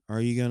in? Or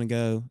are you going to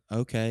go,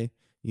 okay,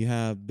 you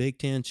have Big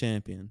Ten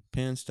champion,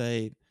 Penn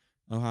State,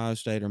 Ohio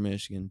State, or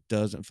Michigan.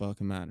 Doesn't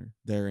fucking matter.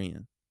 They're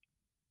in.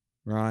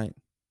 Right?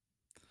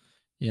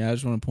 Yeah, I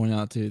just want to point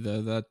out, too,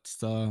 though, that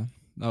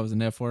was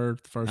an F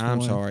word, the first one.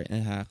 I'm sorry.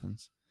 It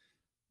happens.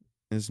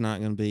 It's not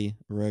going to be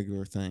a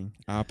regular thing.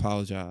 I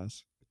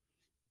apologize.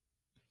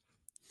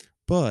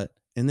 And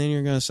then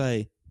you're going to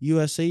say,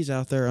 USC's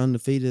out there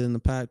undefeated in the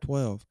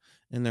Pac-12,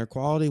 and their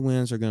quality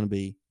wins are going to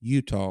be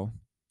Utah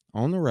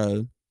on the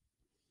road.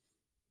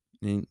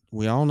 And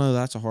we all know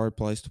that's a hard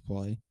place to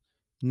play.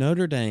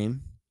 Notre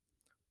Dame,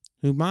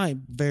 who might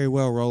very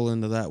well roll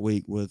into that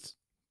week with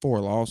 4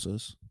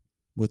 losses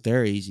with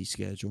their easy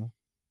schedule.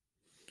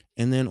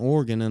 And then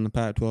Oregon in the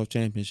Pac-12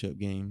 championship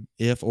game,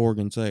 if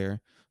Oregon's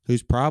there,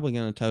 who's probably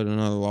going to tote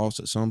another loss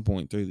at some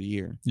point through the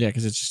year. Yeah,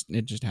 because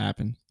it just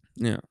happened.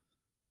 Yeah.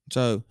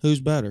 So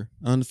who's better?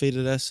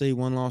 Undefeated SC,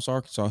 1 loss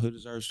Arkansas. Who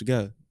deserves to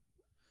go?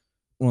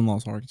 1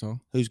 loss Arkansas.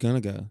 Who's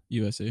going to go?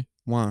 USC.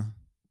 Why?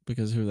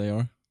 Because of who they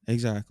are.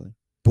 Exactly.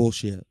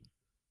 Bullshit.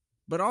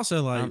 But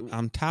also, like,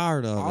 I'm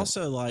tired of it.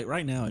 Also, like,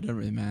 right now, it doesn't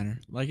really matter.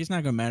 Like, it's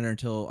not going to matter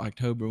until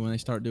October when they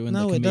start doing the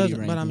No, committee it doesn't.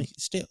 rankings. But I mean,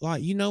 still,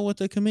 like, you know what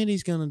the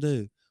committee's going to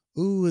do?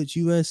 Ooh, it's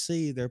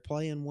USC. They're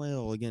playing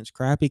well against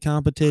crappy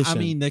competition. I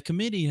mean, the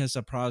committee has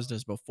surprised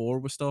us before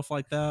with stuff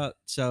like that.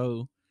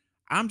 So,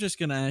 I'm just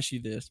going to ask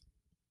you this.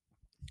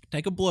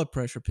 Take a blood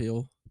pressure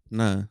pill.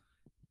 No.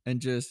 And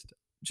just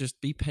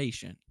be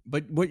patient.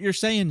 But what you're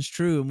saying is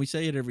true, and we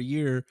say it every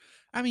year.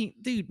 I mean,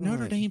 dude, Right.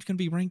 Notre Dame's going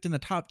to be ranked in the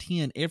top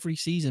 10 every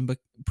season, but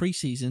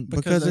preseason.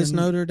 Because it's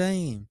Notre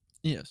Dame.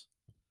 Yes.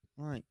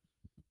 Right.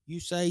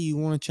 You say you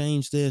want to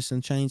change this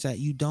and change that.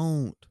 You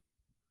don't.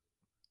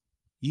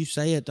 You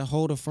say it to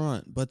hold a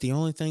front, but the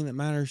only thing that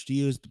matters to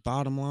you is the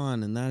bottom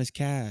line, and that is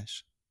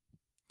cash.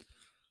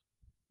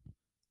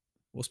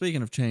 Well,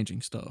 speaking of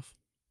changing stuff,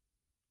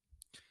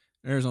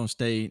 Arizona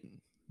State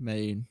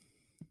made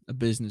a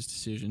business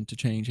decision to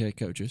change head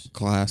coaches.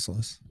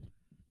 Classless.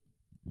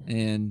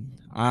 And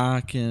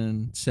I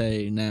can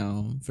say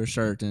now for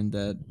certain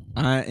that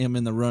I am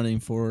in the running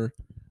for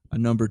a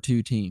number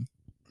 2 team.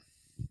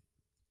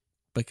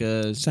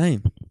 Because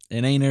Same.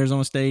 It ain't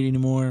Arizona State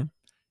anymore.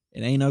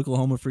 It ain't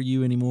Oklahoma for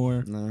you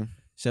anymore. No.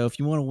 So if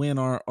you want to win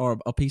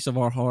a piece of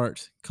our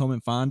hearts, come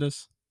and find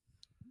us.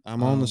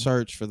 I'm on the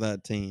search for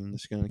that team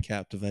that's going to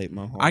captivate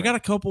my heart. I got a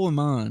couple in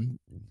mind,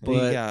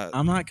 but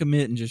I'm not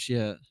committing just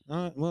yet.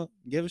 All right, well,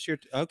 give us your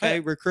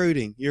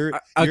recruiting. You're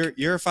a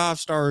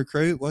 5-star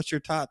recruit. What's your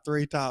top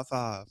 3, top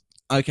 5?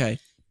 Okay.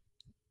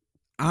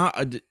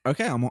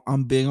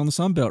 I'm big on the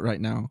Sun Belt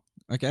right now.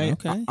 Okay.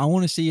 I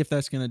want to see if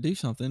that's going to do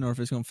something or if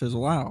it's going to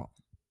fizzle out.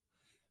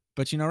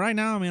 But right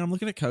now, I mean, I'm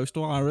looking at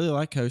Coastal. I really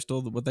like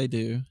Coastal, what they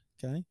do.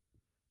 Okay.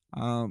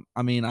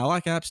 I mean, I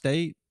like App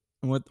State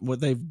and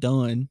what they've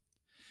done.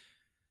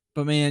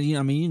 But man,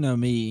 you know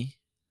me.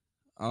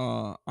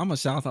 I'm a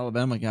South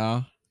Alabama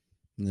guy.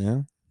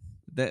 Yeah.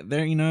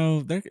 They're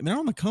on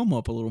the come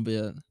up a little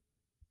bit.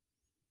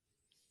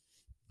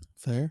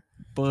 Fair.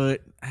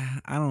 But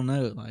I don't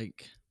know,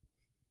 like,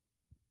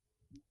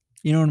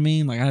 you know what I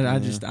mean? Like,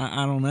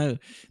 I don't know.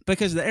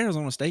 Because the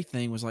Arizona State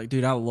thing was like,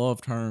 dude, I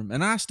loved Herm.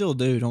 And I still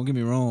do, don't get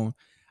me wrong.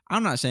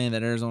 I'm not saying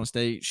that Arizona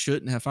State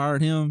shouldn't have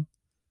fired him.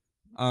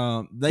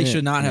 They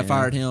should not have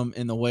fired him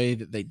in the way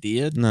that they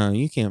did. No,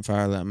 you can't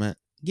fire that man.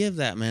 give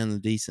that man the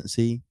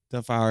decency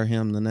to fire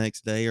him the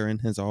next day or in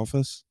his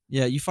office.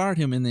 Yeah, you fired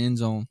him in the end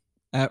zone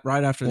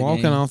right after the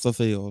Walking game. off the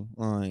field.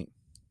 Like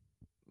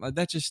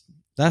that just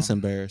that's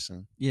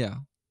embarrassing. yeah,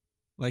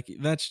 like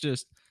that's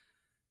just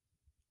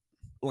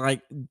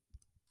like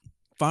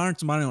firing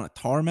somebody on a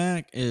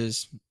tarmac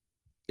is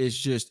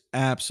just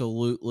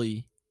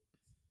absolutely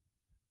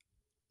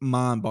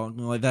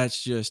mind-boggling. Like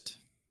that's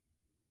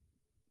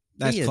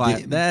That's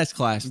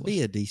classless.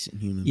 Be a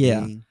decent human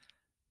Yeah. being.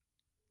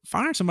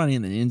 Firing somebody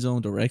in the end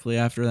zone directly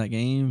after that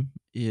game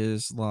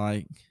is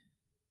like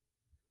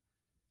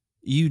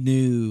you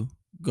knew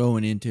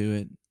going into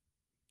it,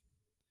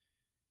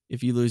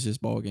 if you lose this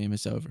ball game,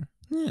 it's over.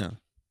 Yeah.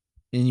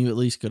 And you at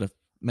least could have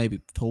maybe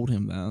told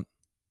him that.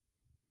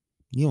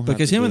 You don't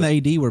because him and the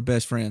AD were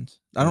best friends.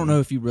 I don't know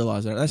if you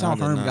realize that. That's how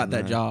Herm got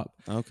that job.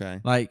 Okay.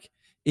 Like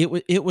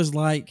it was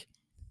like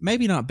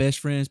maybe not best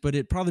friends, but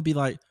it'd probably be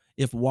like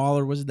if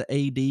Waller was the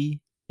AD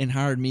and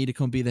hired me to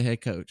come be the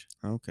head coach.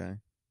 Okay.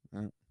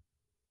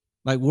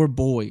 Like we're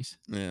boys.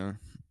 Yeah.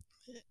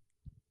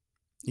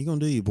 You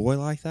gonna do your boy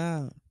like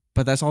that?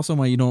 But that's also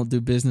why you don't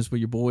do business with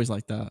your boys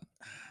like that.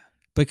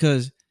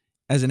 Because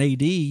as an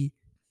AD,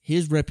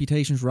 his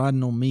reputation's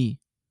riding on me.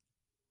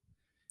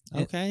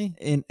 Okay.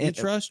 And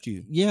trust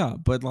you. Yeah,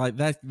 but like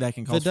that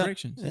can cause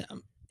frictions.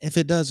 If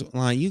it does,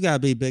 like you gotta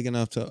be big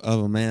enough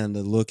of a man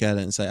to look at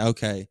it and say,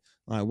 okay,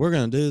 like we're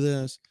gonna do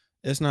this.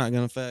 It's not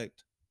gonna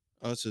affect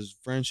us as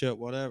friendship,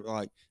 whatever.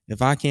 Like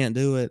if I can't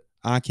do it,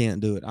 I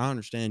can't do it. I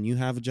understand you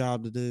have a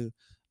job to do.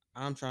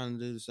 I'm trying to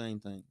do the same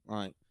thing.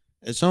 Like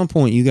at some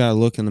point you gotta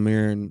look in the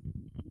mirror, and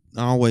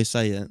I always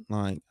say it.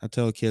 Like I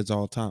tell kids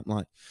all the time,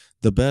 like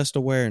the best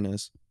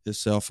awareness is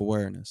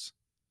self-awareness.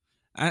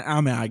 I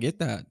mean, I get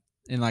that.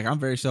 And like I'm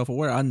very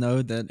self-aware. I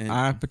know that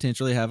I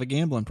potentially have a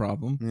gambling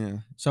problem. Yeah.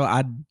 So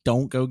I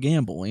don't go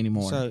gamble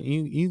anymore. So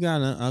you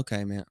gotta,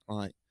 okay, man.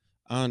 Like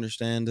I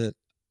understand it.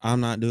 I'm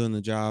not doing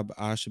the job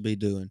I should be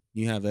doing.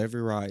 You have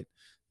every right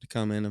to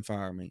come in and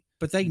fire me.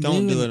 But they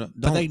don't do it.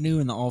 But they knew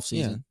in the off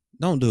season.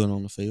 Yeah, don't do it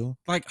on the field.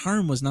 Like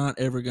Herm was not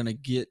ever going to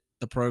get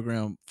the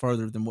program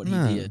further than what he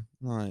did.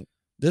 Like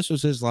this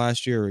was his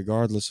last year,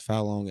 regardless of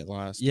how long it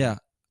lasted. Yeah,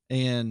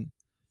 and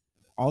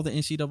all the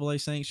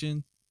NCAA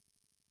sanction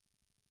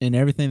and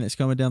everything that's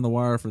coming down the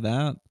wire for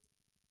that,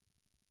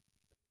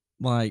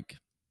 like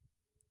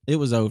it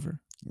was over.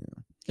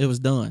 Yeah, it was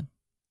done.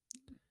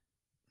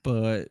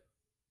 But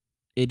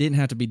it didn't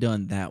have to be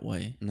done that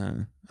way.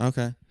 No.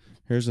 Okay.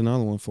 Here's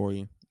another one for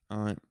you. All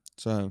right.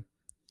 So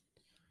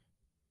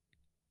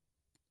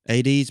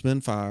AD's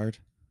been fired.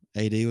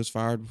 AD was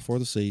fired before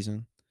the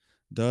season.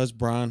 Does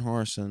Brian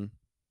Harsin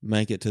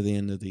make it to the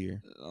end of the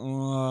year?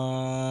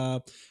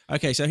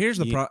 Okay, so here's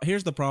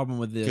the problem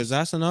with this. Because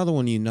that's another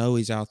one,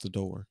 he's out the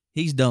door.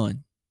 He's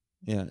done.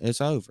 Yeah,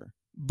 it's over.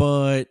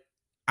 But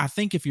I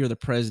think if you're the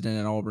president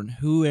at Auburn,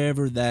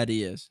 whoever that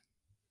is,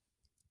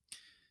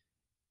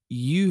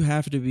 you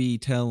have to be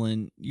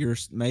telling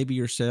maybe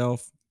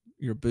yourself,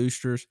 your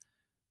boosters,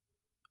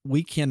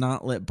 we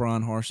cannot let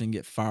Brian Harsin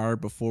get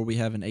fired before we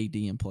have an AD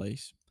in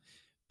place.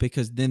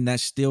 Because then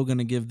that's still going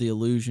to give the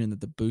illusion that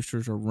the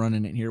boosters are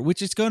running it here,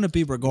 which it's going to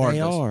be regardless.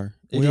 They are.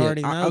 We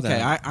already know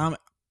that. Okay,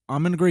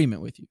 I'm in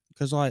agreement with you.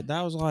 Because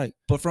that was like.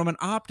 But from an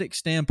optic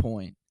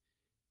standpoint,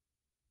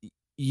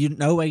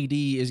 AD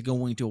is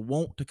going to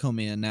want to come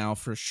in now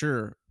for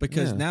sure.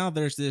 Because now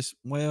there's this,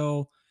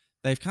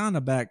 they've kind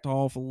of backed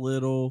off a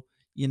little,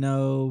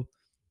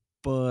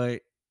 but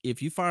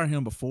if you fire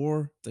him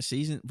before the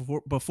season,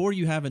 before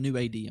you have a new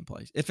AD in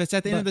place, if it's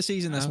at the end of the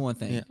season, that's one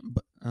thing. Yeah,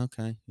 but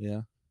okay,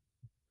 yeah.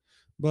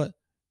 But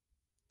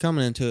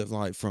coming into it,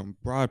 like from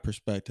broad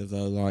perspective,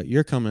 though, like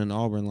you're coming in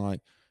Auburn,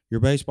 like your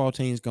baseball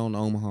team's gone to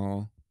Omaha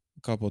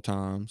a couple of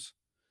times,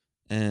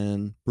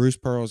 and Bruce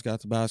Pearl's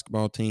got the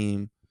basketball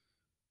team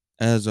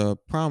as a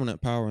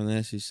prominent power in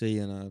the SEC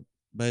and a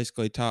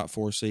basically top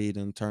 4 seed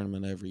in the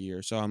tournament every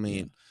year. So I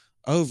mean,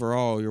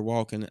 overall, you're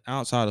walking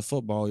outside of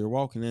football, you're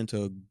walking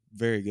into a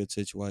very good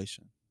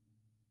situation.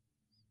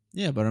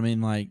 Yeah, but I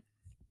mean, like,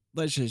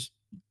 that's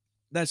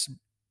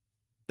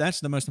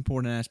the most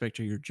important aspect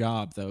of your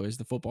job, though, is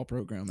the football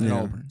program at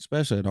Auburn.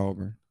 Especially at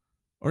Auburn.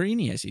 Or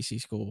any SEC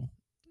school.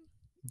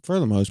 For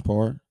the most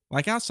part.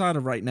 Like outside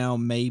of right now,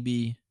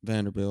 maybe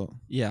Vanderbilt.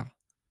 Yeah.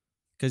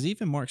 Because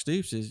even Mark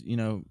Stoops is,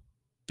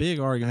 big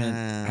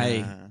argument.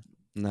 Hey.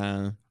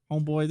 No.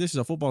 Homeboy, this is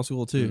a football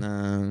school too.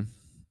 No.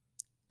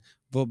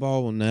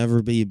 Football will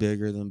never be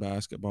bigger than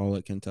basketball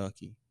at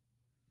Kentucky.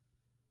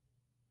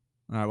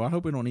 All right, well, I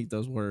hope we don't eat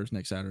those words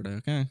next Saturday,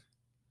 okay?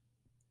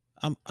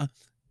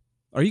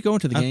 Are you going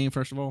to the game,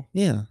 first of all?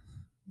 Yeah.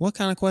 What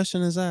kind of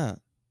question is that?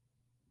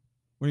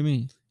 What do you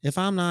mean? If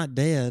I'm not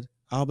dead,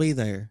 I'll be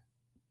there.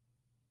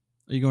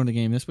 Are you going to the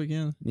game this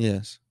weekend?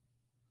 Yes.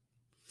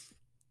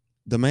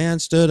 The man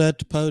stood at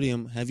the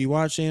podium. Have you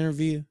watched the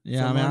interview?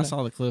 Yeah, I mean, I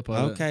saw the clip of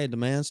it. Okay, the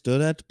man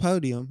stood at the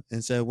podium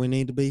and said, we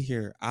need to be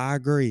here. I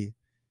agree.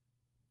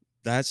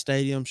 That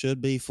stadium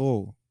should be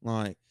full.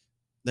 Like,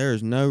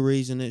 there's no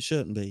reason it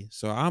shouldn't be.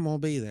 So I'm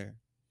going to be there.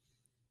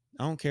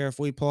 I don't care if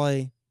we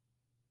play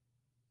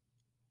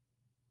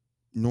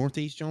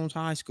Northeast Jones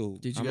High School.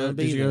 Did I'm you gonna go?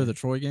 be Did you go to there. the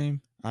Troy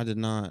game? I did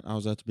not. I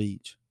was at the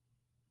beach.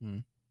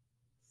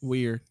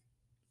 Weird.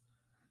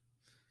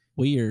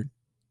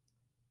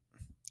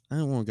 I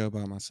didn't want to go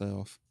by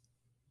myself.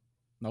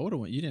 I would have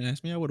went. You didn't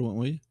ask me. I would have went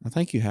with you. I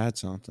think you had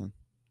something.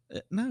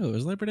 No, it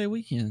was Labor Day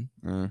weekend.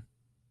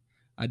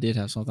 I did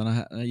have something.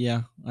 I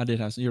did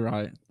have. You're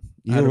right.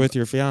 You were with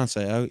your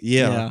fiance. Oh,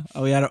 yeah.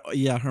 Oh,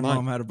 her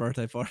mom had a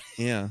birthday party.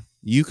 Yeah.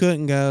 You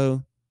couldn't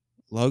go.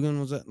 Logan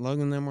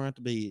and them were at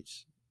the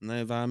beach, and they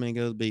invited me to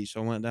go to the beach,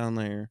 so I went down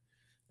there,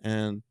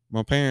 and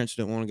my parents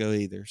didn't want to go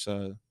either,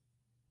 so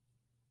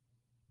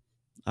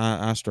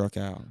I struck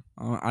out.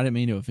 I didn't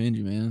mean to offend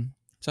you, man.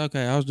 It's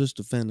okay. I was just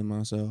defending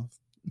myself.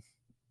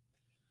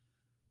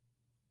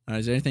 All right,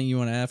 is there anything you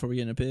want to add before we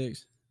get into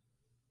picks?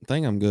 I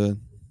think I'm good.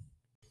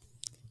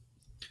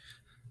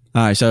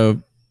 All right,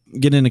 so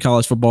getting into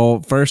college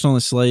football. First on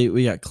the slate,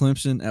 we got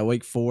Clemson at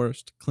Wake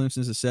Forest.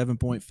 Clemson's a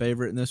 7-point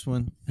favorite in this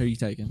one. Who are you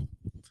taking?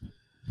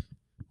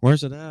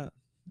 Where's it at?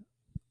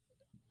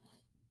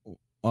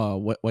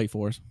 Wake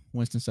Forest,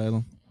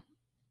 Winston-Salem.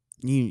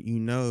 You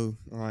know,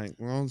 like,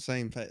 we're on the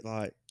same page.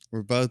 Like,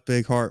 we're both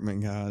big Hartman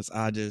guys.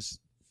 I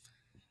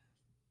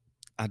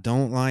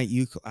don't like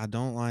you. I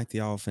don't like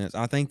the offense.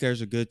 I think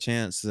there's a good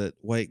chance that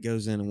Wake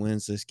goes in and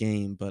wins this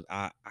game, but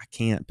I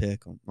can't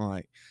pick them.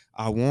 Like,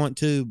 I want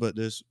to, but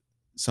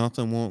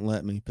something won't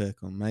let me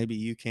pick them. Maybe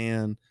you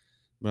can,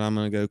 but I'm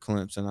going to go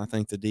Clemson. I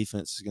think the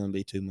defense is going to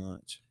be too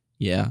much.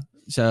 Yeah.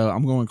 So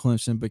I'm going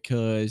Clemson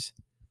because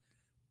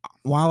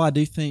while I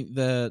do think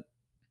that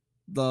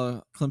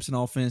the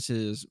Clemson offense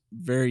is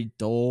very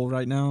dull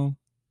right now,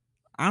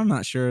 I'm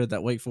not sure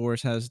that Wake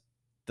Forest has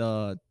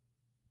the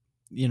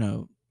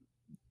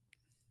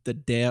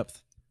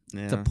depth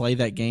to play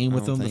that game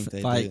with them. And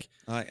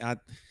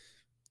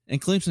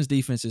Clemson's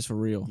defense is for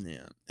real.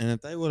 Yeah. And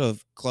if they would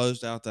have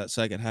closed out that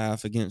second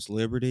half against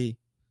Liberty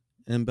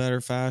in better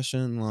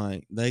fashion,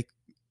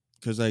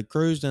 because they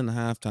cruised into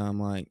halftime,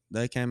 like,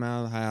 they came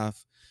out of the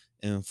half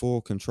in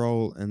full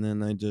control, and then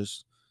they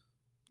just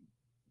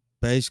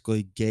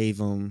basically gave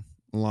them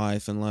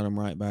life and let them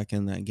right back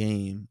in that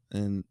game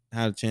and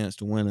had a chance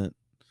to win it.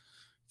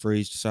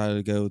 Freeze decided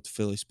to go with the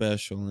Philly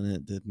special, and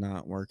it did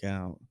not work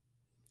out.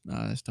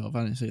 That's tough.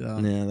 I didn't see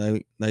that. Yeah,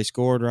 they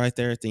scored right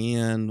there at the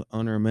end,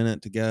 under a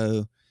minute to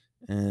go,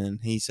 and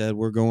he said,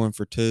 "We're going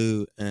for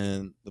 2,"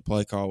 and the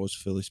play call was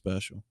Philly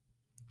special.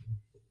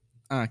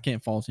 I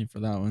can't fault him for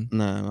that one.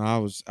 No, I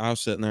was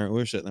sitting there. We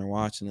were sitting there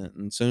watching it,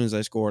 and as soon as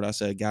they scored, I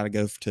said, "Got to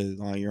go for 2.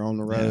 Like, you're on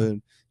the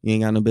road. Yeah. You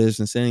ain't got no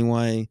business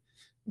anyway.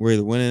 We're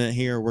either winning it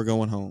here or we're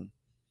going home."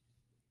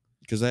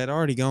 Because they had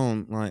already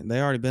gone, like, they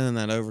already been in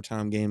that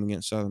overtime game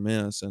against Southern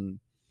Miss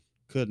and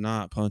could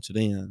not punch it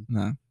in.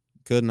 No.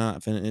 Could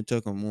not finish. It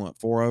took them,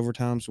 4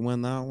 overtimes to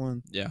win that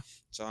one? Yeah.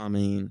 So, I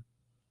mean,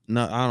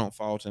 no, I don't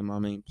fault him. I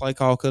mean, play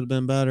call could have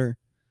been better,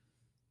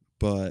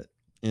 but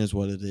it is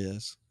what it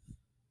is.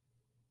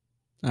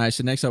 All right,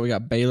 so next up we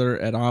got Baylor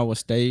at Iowa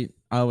State.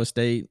 Iowa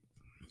State,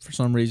 for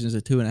some reason, is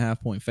a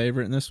 2.5-point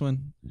favorite in this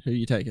one. Who are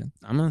you taking?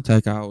 I'm going to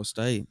take Iowa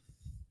State.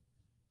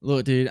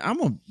 Look, dude, I'm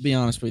going to be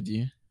honest with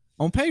you.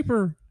 On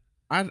paper,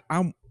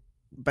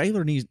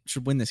 Baylor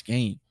should win this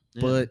game.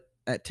 Yeah. But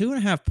at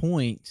 2.5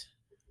 points,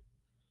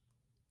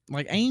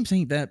 like, Ames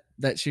ain't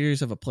that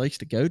serious of a place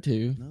to go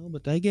to. No,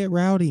 but they get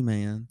rowdy,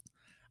 man.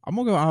 I'm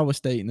going to go Iowa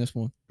State in this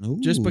one. Ooh.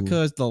 Just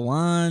because the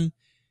line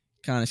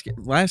kind of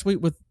last week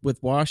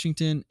with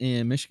Washington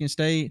and Michigan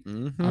State,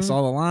 I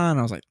saw the line.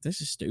 I was like,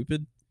 this is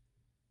stupid.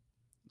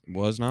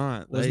 Was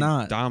not. They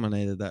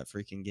dominated that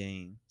freaking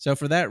game. So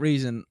for that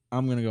reason,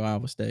 I'm going to go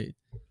Iowa State.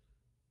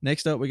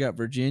 Next up, we got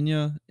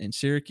Virginia and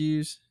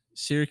Syracuse.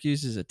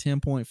 Syracuse is a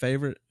 10-point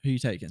favorite. Who you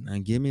taking?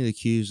 And give me the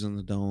Qs in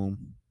the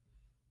Dome.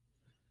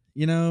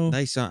 You know,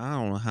 I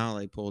don't know how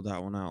they pulled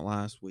that one out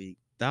last week.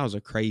 That was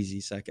a crazy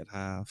second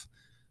half.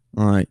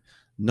 Like,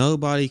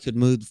 nobody could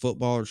move the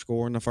football or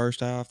score in the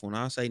first half. When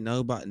I say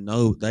nobody,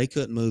 they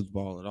couldn't move the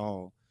ball at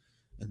all.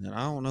 And then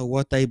I don't know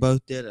what they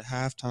both did at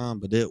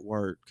halftime, but it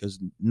worked because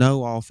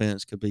no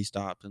offense could be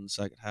stopped in the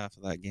second half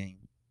of that game.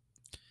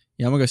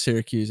 Yeah, I'm going to go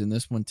Syracuse in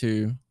this one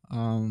too.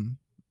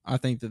 I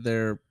think that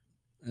they're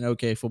an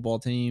okay football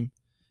team.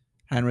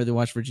 Hadn't really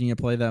watched Virginia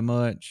play that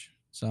much,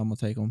 so I'm going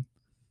to take them.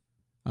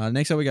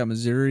 Next up, we got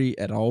Missouri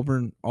at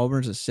Auburn.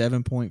 Auburn's a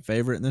 7-point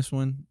favorite in this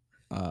one.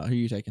 Who are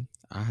you taking?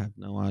 I have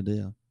no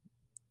idea.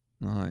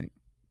 Like,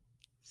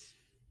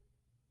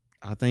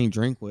 I think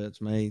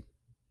Drinkwitz may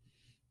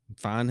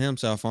find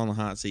himself on the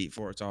hot seat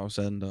before it's all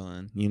said and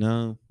done, you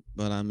know?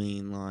 But, I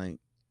mean, like,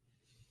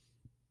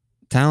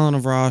 talent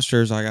of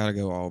rosters, I got to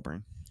go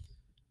Auburn.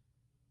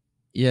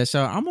 Yeah,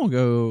 so I'm going to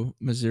go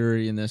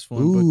Missouri in this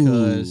one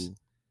because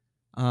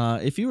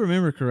if you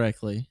remember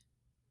correctly,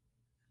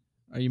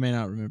 or you may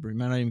not remember, you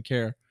might not even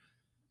care.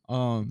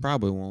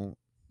 Probably won't.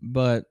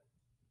 But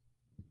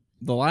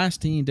the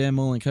last team Dan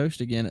Mullen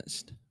coached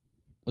against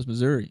was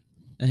Missouri,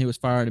 and he was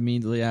fired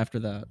immediately after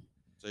that.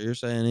 So you're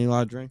saying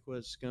Eli Drinkwitz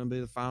is going to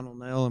be the final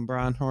nail in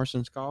Brian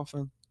Harson's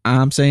coffin?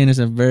 I'm saying it's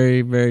a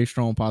very, very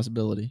strong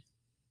possibility.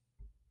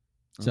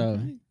 So,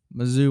 okay.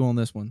 Mizzou on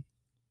this one.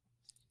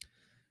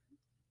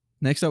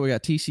 Next up, we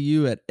got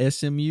TCU at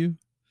SMU.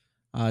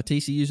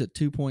 TCU's a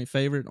 2-point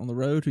favorite on the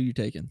road. Who you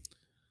taking?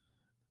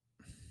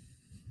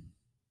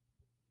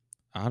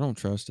 I don't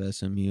trust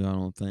SMU. I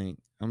don't think.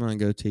 I'm gonna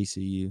go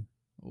TCU.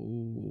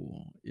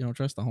 Oh, you don't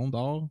trust the home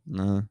dog?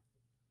 No.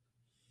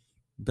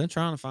 Been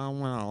trying to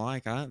find one I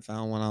like. I haven't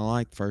found one I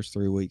like the first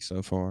 3 weeks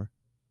so far.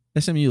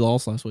 SMU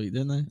lost last week,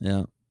 didn't they?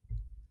 Yeah.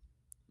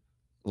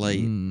 Late.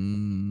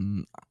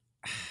 You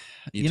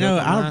took them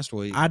last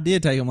week. I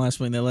did take them last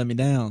week and they let me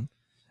down.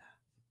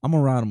 I'm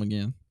going to ride them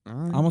again. All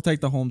right. I'm going to take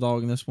the home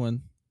dog in this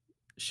one.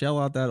 Shell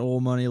out that oil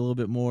money a little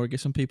bit more. Get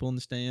some people in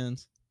the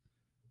stands.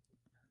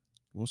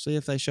 We'll see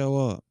if they show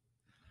up.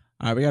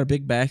 All right, we got a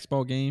big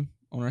basketball game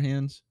on our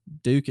hands.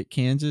 Duke at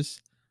Kansas.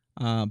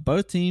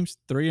 Both teams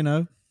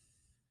 3-0.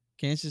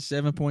 Kansas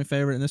 7-point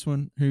favorite in this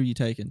one. Who are you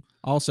taking?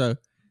 Also,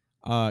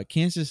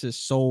 Kansas has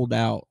sold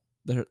out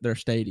their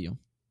stadium.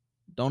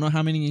 Don't know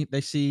how many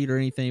they seat or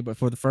anything, but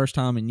for the first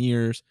time in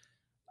years,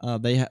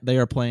 they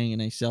are playing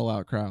in a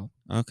sellout crowd.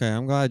 Okay,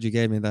 I'm glad you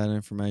gave me that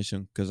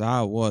information because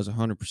I was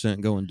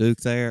 100% going Duke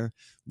there,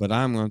 but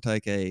I'm going to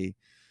take a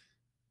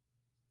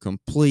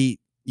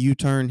complete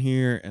U-turn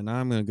here, and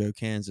I'm going to go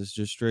Kansas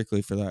just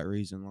strictly for that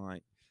reason.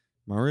 Like,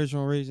 my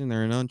original reason,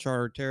 they're in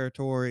uncharted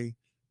territory.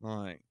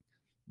 Like,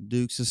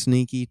 Duke's a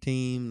sneaky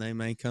team. They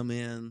may come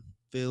in,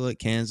 feel it.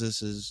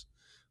 Kansas is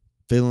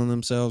feeling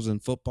themselves in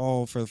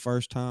football for the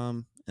first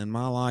time in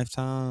my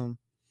lifetime,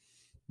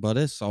 but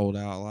it's sold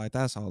out. Like,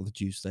 that's all the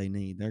juice they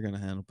need. They're going to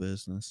handle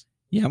business.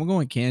 Yeah, I'm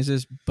going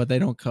Kansas, but they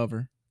don't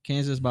cover.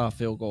 Kansas by a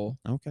field goal.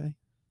 Okay.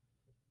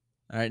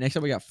 All right, next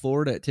up we got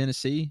Florida at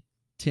Tennessee.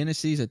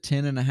 Tennessee's a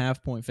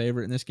 10.5-point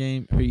favorite in this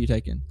game. Who are you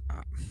taking?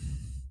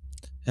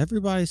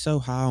 Everybody's so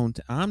high on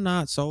I'm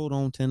not sold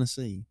on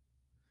Tennessee.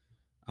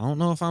 I don't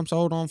know if I'm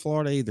sold on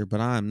Florida either, but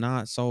I am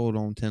not sold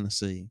on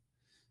Tennessee.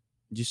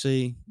 Did you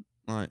see,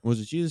 like, was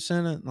it you that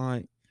sent it?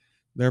 Like,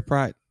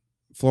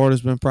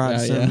 Florida's been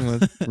practicing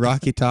with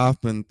Rocky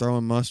Top and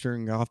throwing mustard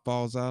and golf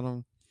balls at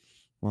them.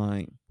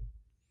 Like,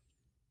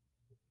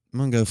 I'm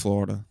going to go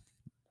Florida.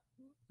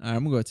 All right,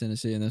 I'm going to go with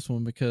Tennessee in this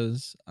one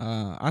because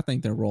I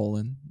think they're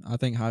rolling. I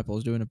think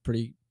Heupel's doing a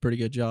pretty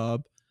good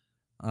job.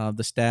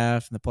 The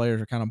staff and the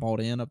players are kind of bought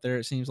in up there,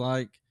 it seems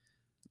like.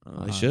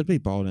 They should be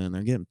bought in.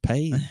 They're getting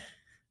paid.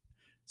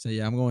 So,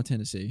 yeah, I'm going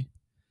Tennessee.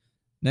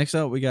 Next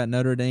up, we got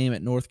Notre Dame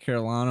at North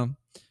Carolina.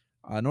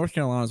 North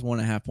Carolina's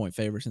 1.5-point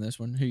favorites in this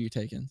one. Who are you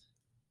taking?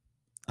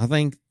 I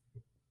think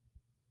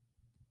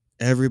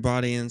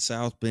everybody in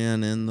South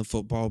Bend in the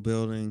football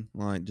building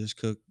like just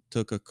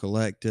took a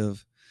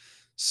collective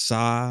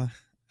sigh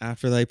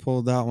after they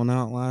pulled that one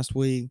out last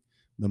week.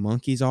 The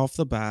monkey's off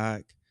the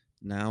back.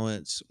 Now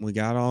we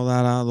got all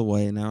that out of the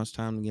way. Now it's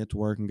time to get to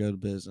work and go to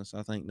business.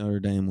 I think Notre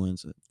Dame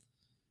wins it.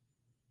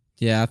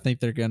 Yeah, I think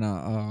they're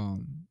gonna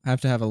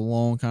have to have a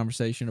long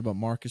conversation about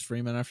Marcus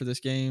Freeman after this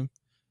game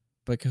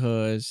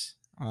because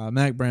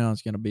Mac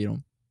Brown's gonna beat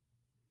them.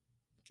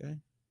 Okay.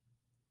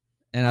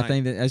 And I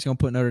think that's gonna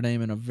put Notre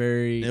Dame in a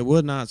very it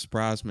would not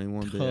surprise me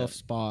one tough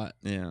spot.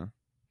 Yeah,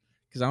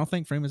 because I don't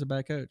think Freeman's a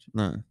bad coach.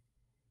 No.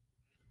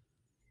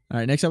 All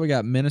right, next up we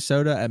got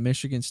Minnesota at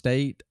Michigan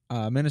State.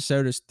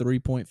 Minnesota's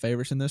 3-point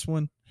favorites in this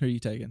one. Who are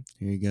you taking?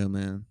 Here you go,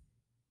 man.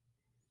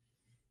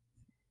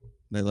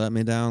 They let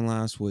me down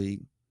last week,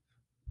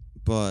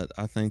 but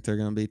I think they're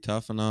going to be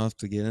tough enough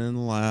to get in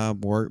the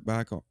lab, work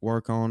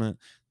on it.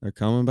 They're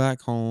coming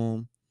back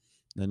home.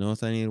 They know what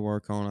they need to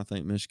work on. I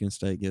think Michigan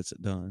State gets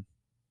it done.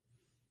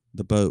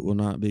 The boat will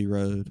not be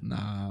rowed.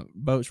 Nah,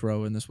 boat's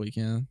rowing this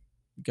weekend.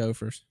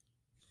 Gophers.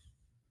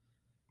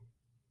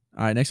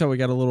 All right, next up we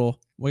got a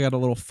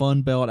little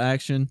fun belt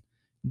action.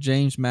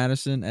 James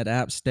Madison at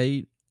App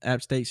State.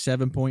 App State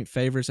 7-point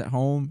favorites at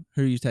home.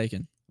 Who are you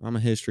taking? I'm a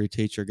history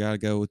teacher. Got to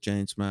go with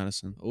James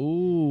Madison.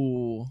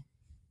 Ooh,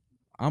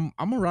 I'm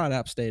gonna ride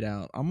App State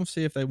out. I'm gonna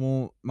see if they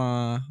want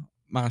my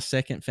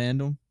second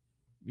fandom.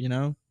 You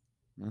know,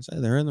 I say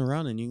they're in the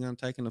running. You gonna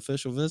take an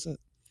official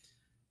visit?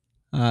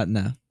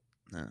 No,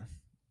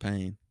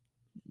 pain.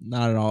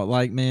 Not at all.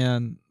 Like,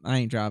 man, I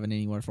ain't driving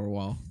anywhere for a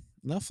while.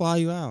 They'll fly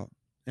you out.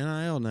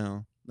 NIL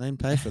now. They can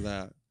pay for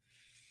that.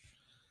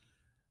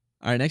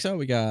 All right, next up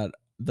we got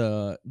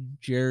the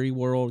Jerry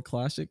World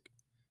Classic.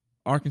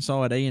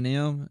 Arkansas at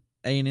A&M.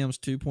 A&M's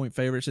 2-point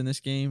favorites in this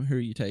game. Who are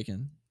you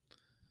taking?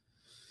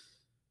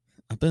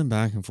 I've been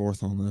back and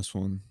forth on this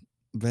one.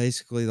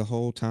 Basically, the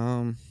whole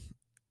time,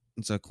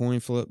 it's a coin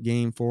flip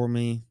game for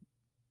me.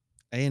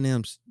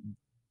 A&M's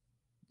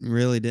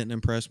really didn't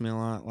impress me a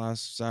lot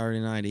last Saturday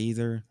night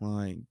either.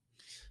 Like,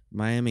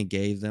 Miami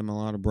gave them a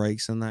lot of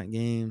breaks in that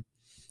game.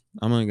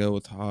 I'm going to go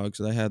with the Hogs.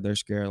 They had their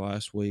scare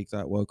last week.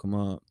 That woke them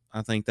up.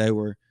 I think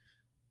their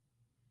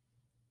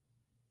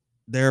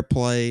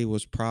play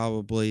was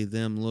probably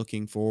them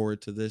looking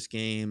forward to this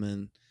game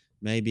and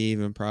maybe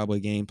even probably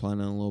game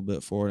planning a little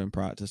bit for it in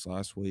practice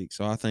last week.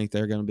 So I think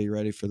they're going to be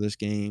ready for this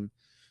game,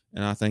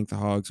 and I think the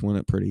Hogs win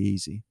it pretty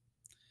easy.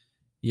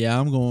 Yeah,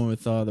 I'm going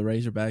with the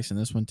Razorbacks in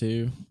this one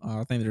too.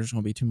 I think there's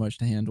going to be too much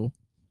to handle.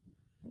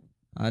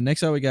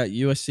 Next up, we got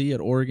USC at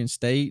Oregon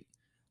State.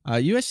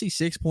 USC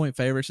 6-point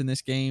favorites in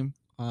this game.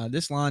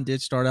 This line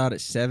did start out at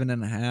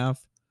 7.5.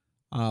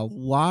 A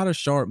lot of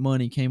sharp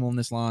money came on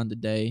this line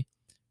today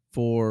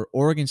for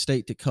Oregon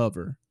State to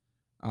cover.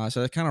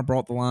 So that kind of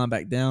brought the line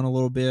back down a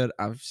little bit.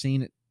 I've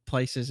seen it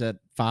places at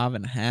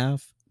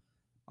 5.5.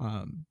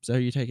 So who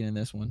are you taking in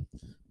this one?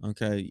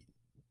 Okay.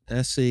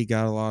 SC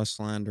got a lot of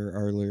slander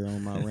earlier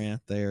on my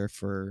rant there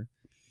for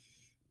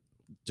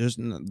just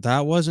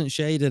that wasn't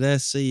shade at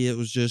SC. It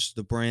was just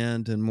the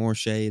brand and more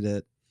shade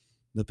at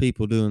the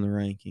people doing the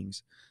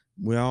rankings.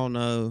 We all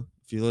know,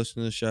 if you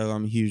listen to the show,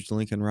 I'm a huge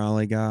Lincoln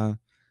Riley guy.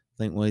 I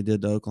think what he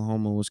did to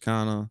Oklahoma was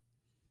kind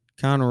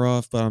of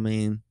rough, but I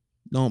mean,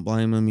 don't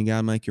blame him. You got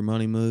to make your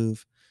money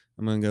move.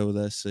 I'm going to go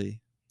with SC.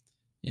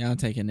 Yeah, I'm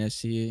taking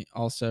SC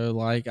also.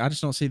 Like, I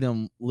just don't see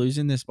them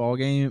losing this ball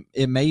game.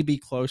 It may be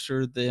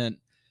closer than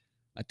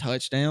a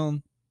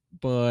touchdown,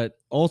 but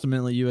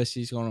ultimately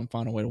USC is going to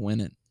find a way to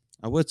win it.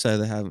 I would say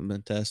they haven't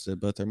been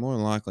tested, but they're more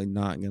than likely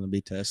not going to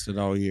be tested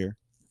all year.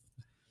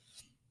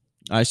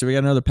 All right, so we got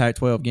another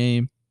Pac-12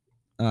 game.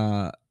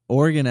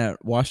 Oregon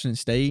at Washington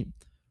State.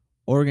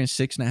 Oregon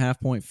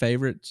 6.5-point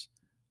favorites.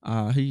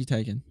 Who you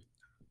taking?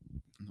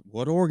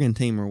 What Oregon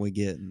team are we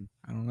getting?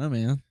 I don't know,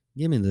 man.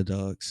 Give me the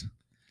Ducks.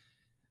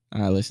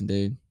 All right, listen,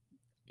 dude.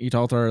 You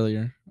talked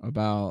earlier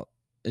about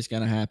it's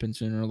going to happen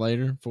sooner or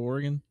later for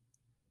Oregon.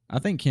 I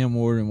think Cam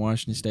Ward and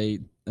Washington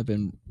State have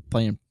been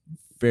playing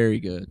very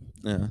good.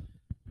 Yeah.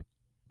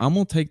 I'm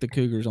going to take the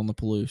Cougars on the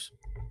Palouse.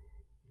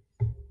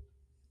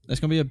 That's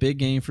going to be a big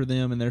game for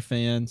them and their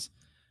fans.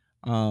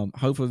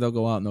 Hopefully they'll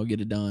go out and they'll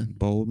get it done.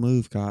 Bold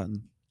move,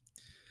 Cotton.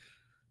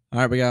 All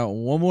right, we got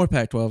one more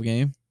Pac-12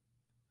 game.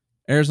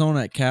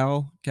 Arizona at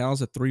Cal.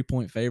 Cal's a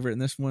 3-point favorite in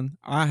this one.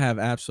 I have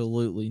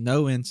absolutely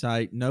no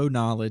insight, no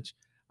knowledge.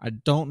 I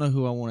don't know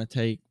who I want to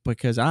take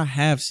because I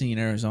have seen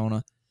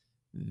Arizona.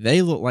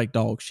 They look like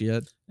dog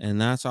shit.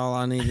 And that's all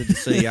I needed to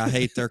see. I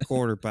hate their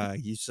quarterback.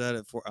 You said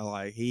it for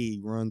like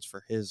he runs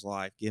for his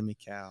life. Give me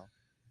Cal.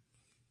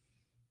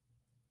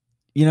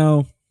 You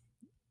know,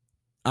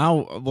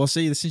 well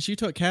see, since you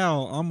took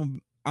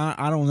Cal,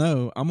 I don't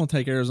know. I'm gonna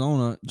take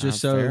Arizona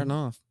Fair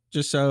enough.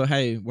 Just so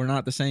hey, we're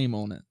not the same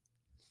on it.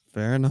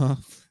 Fair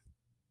enough.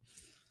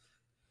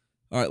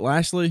 All right,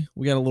 lastly,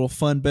 we got a little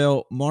fun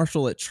belt.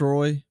 Marshall at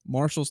Troy.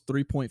 Marshall's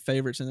 3-point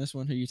favorites in this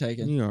one. Who you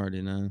taking? You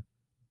already know.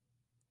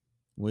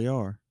 We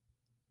are.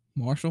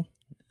 Marshall?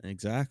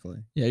 Exactly.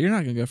 Yeah, you're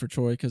not going to go for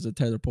Troy because of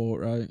Taylor Polt,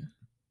 right?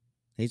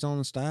 He's on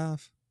the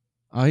staff.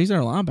 Oh, he's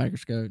our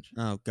linebackers coach.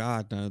 Oh,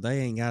 God, no. They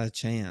ain't got a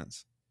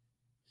chance.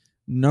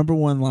 Number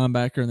one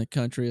linebacker in the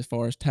country as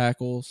far as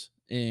tackles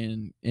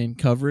and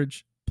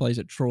coverage plays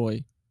at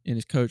Troy and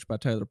is coached by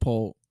Taylor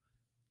Polt.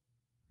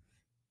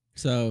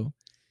 So,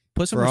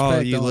 put some respect on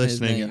his name. For all you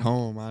listening at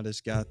home, I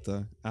just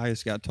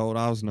got told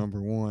I was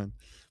number one.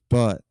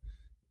 But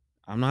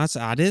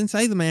I didn't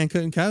say the man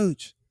couldn't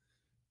coach.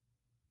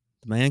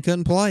 The man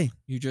couldn't play.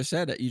 You just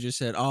said it. You just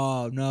said,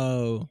 "Oh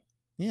no."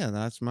 Yeah,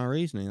 that's my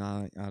reasoning.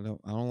 I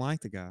don't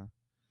like the guy.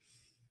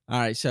 All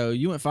right, so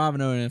you went 5-0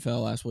 in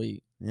NFL last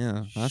week.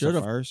 Yeah, that's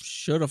a first.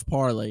 Should have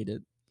parlayed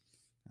it.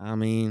 I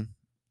mean,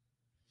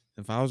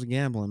 if I was a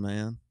gambling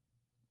man.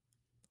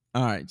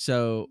 All right,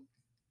 so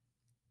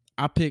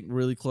I picked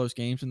really close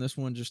games in this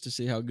one just to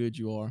see how good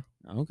you are.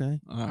 Okay.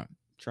 All right.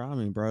 Try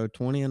me, bro.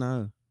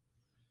 20-0.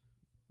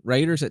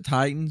 Raiders at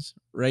Titans.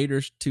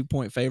 Raiders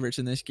 2-point favorites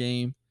in this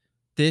game.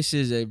 This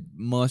is a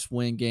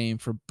must-win game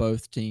for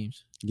both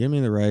teams. Give me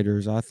the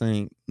Raiders. I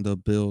think the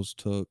Bills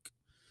took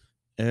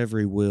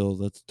every will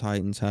that the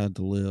Titans had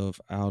to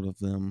live out of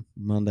them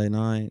Monday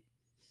night.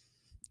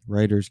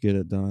 Raiders get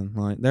it done.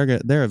 Like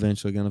they're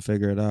eventually going to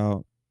figure it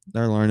out.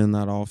 They're learning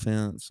that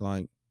offense.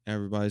 Like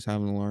everybody's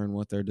having to learn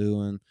what they're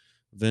doing.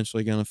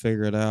 Eventually going to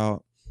figure it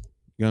out.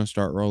 Going to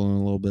start rolling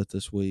a little bit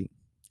this week.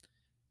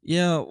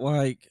 Yeah,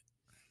 like,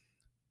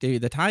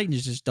 dude, the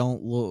Titans just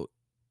don't look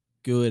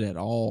good at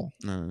all.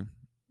 No.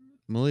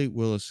 Malik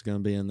Willis is going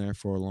to be in there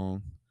for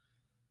long.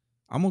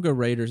 I'm going to go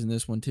Raiders in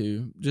this one,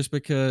 too, just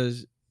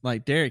because,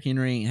 like, Derrick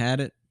Henry ain't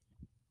had it,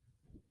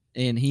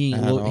 and he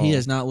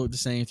has not looked the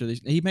same through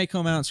these. He may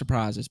come out and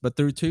surprise us, but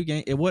through 2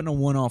 games, it wasn't a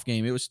one-off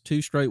game. It was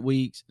 2 straight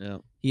weeks. Yeah.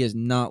 He has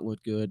not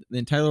looked good.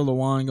 Then Taylor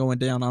Lewan going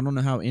down. I don't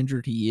know how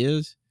injured he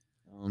is.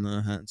 I don't know.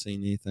 I haven't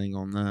seen anything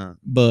on that.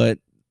 But,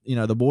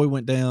 the boy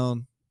went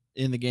down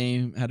in the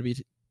game, had to be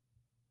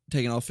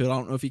taken off the field. I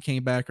don't know if he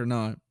came back or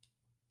not.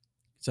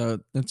 So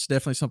that's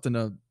definitely something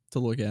to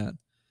look at.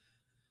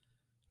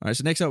 All right,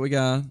 so next up we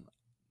got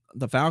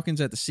the Falcons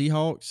at the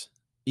Seahawks.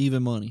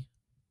 Even money.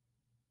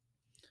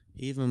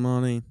 Even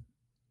money.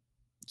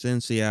 It's in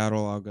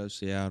Seattle. I'll go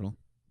Seattle.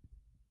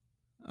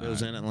 If it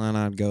was in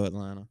Atlanta, I'd go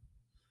Atlanta.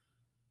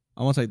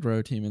 I'm gonna take the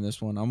road team in this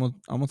one. I'm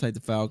gonna take the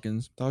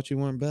Falcons. Thought you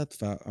wouldn't bet the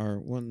Falcons or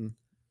wouldn't.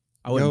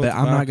 I wouldn't bet.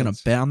 I'm not gonna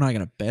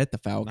bet the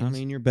Falcons. I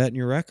mean, you're betting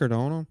your record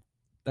on them.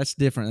 That's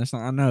different. That's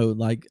not. I know.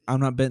 Like, I'm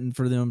not betting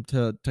for them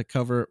to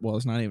cover. Well,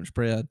 it's not even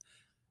spread.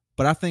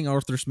 But I think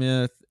Arthur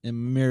Smith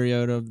and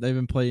Mariota, they've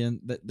been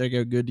playing. They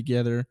go good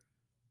together.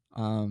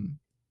 I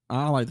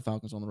like the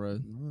Falcons on the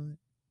road. Right.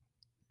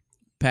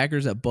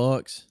 Packers at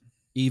Bucks,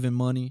 even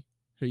money.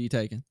 Who are you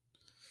taking?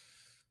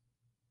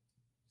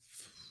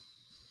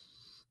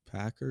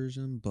 Packers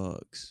and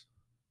Bucks.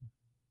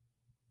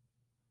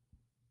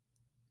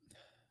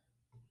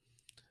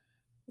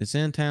 It's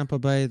in Tampa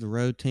Bay. The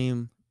road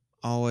team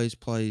always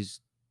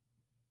plays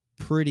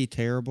pretty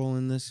terrible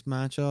in this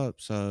matchup,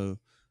 so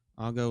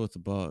I'll go with the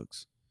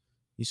Bucks.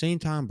 You seen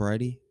Tom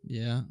Brady?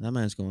 Yeah, That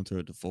man's going through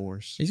a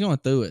divorce. he's going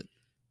through it.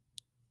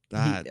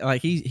 That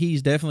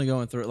He's definitely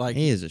going through it. Like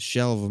he is a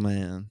shell of a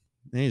man.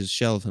 He's a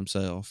shell of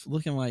himself.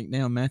 looking like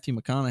now Matthew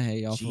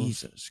McConaughey off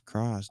Jesus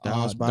Christ, of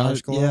Dallas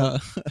Buyers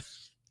Club.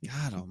 Yeah,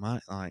 God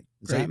Almighty! Like,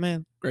 is Great- that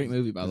man? great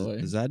movie by the way.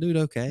 Is that dude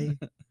okay?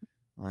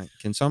 Like,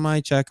 can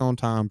somebody check on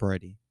Tom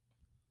Brady?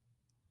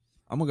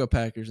 I'm gonna go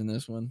Packers in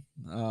this one.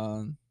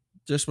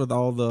 Just with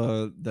all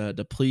the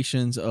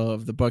depletions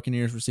of the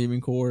Buccaneers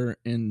receiving core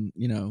and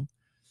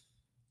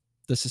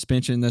the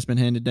suspension that's been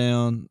handed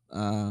down,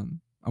 I'm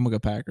gonna go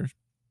Packers.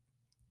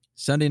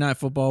 Sunday Night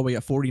Football, we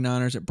got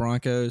 49ers at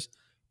Broncos.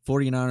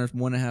 49ers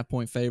 1.5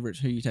 point favorites.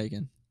 Who you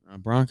taking?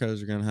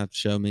 Broncos are going to have to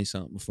show me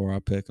something before I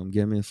pick them.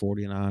 Give me the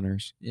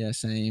 49ers. Yeah,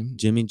 same.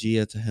 Jimmy G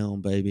at the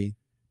helm, baby.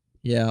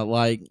 Yeah,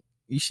 like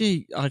you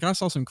see, like I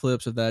saw some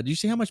clips of that. Do you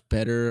see how much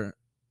better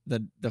the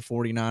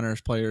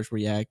 49ers players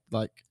react?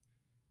 Like,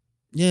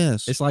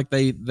 Yes. it's like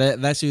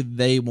that's who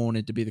they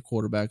wanted to be the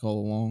quarterback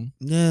all along.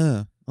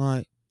 Yeah.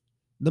 Like,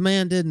 the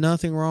man did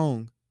nothing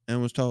wrong and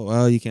was told,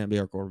 "Oh, you can't be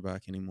our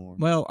quarterback anymore."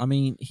 Well, I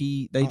mean,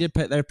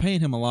 they're paying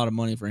him a lot of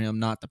money for him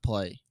not to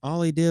play.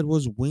 All he did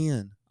was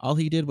win. All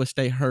he did was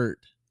stay hurt,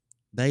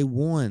 They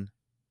won.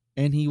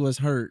 and he was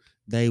hurt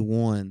They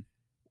won.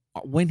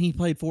 when he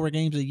played 4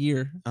 games a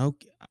year.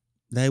 Okay.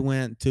 They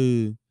went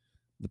to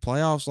the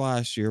playoffs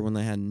last year when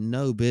they had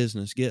no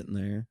business getting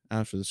there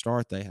after the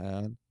start they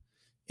had.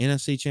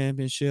 NFC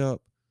Championship,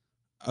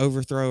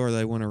 overthrow, or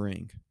they win a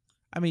ring.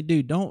 I mean,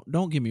 dude,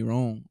 don't get me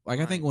wrong.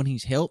 Like, I think Right. when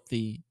he's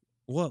healthy,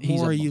 What He's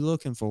more a- are you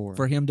looking for?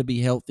 for him to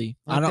be healthy,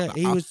 Okay,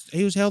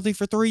 he was healthy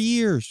for 3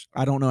 years.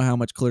 I don't know how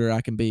much clearer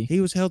I can be.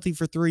 He was healthy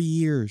for 3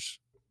 years.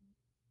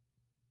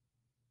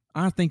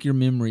 I think your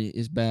memory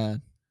is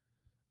bad.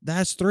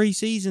 That's 3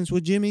 seasons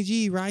with Jimmy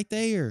G right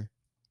there.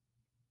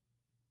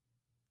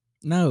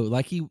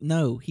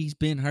 No, he's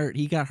been hurt.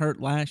 He got hurt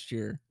last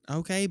year.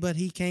 Okay, but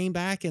he came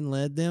back and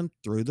led them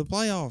through the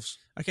playoffs.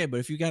 Okay, but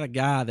if you got a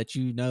guy that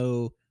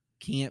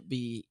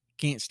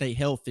can't stay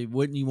healthy,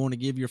 wouldn't you want to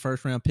give your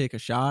first round pick a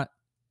shot?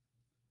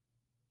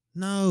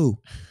 No.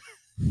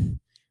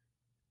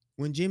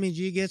 When Jimmy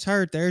G gets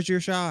hurt, there's your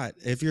shot.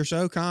 If you're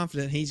so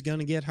confident he's going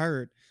to get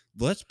hurt,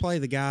 let's play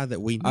the guy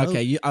that we know.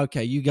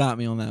 Okay, you got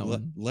me on that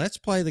one. Let's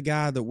play the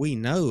guy that we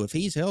know. If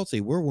he's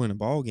healthy, we're winning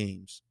ball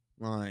games.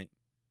 Like,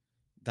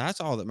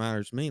 that's all that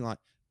matters to me. Like,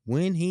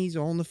 when he's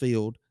on the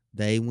field,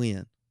 they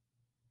win.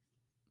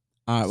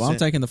 All right, well, I'm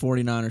Sa- taking the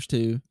 49ers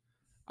too.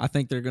 I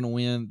think they're going to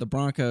win. The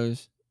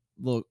Broncos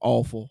look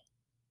awful.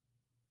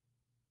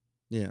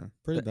 Yeah,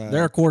 pretty bad.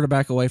 They're a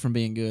quarterback away from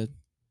being good.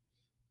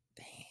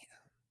 Damn.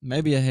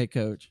 Maybe a head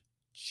coach.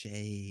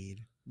 Shade.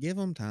 Give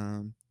them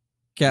time.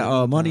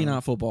 Monday time.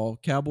 Night Football.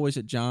 Cowboys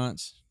at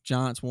Giants.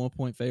 Giants 1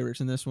 point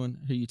favorites in this one.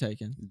 Who you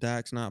taking?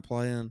 Dak's not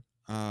playing.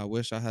 I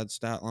wish I had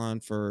stat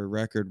line for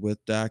record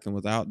with Dak and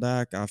without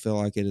Dak. I feel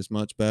like it is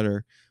much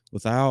better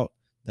without.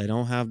 They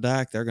don't have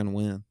Dak. They're going to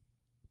win.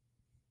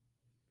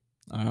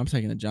 All right, I'm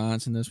taking the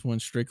Giants in this one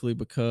strictly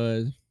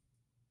because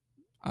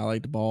I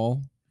like the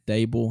ball.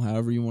 Dable,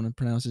 however you want to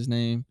pronounce his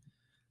name.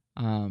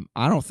 I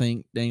don't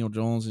think Daniel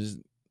Jones is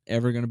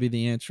ever going to be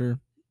the answer.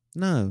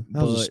 No,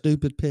 that was a But-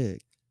 stupid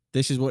pick.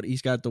 This is what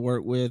he's got to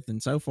work with,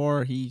 and so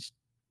far he's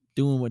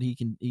doing what he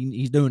can.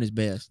 He's doing his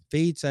best.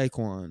 Feed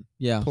Saquon,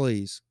 Yeah.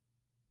 please.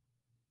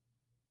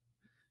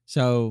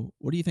 So,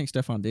 what do you think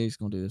Stephon Diggs is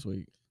going to do this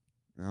week?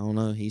 I don't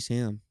know. He's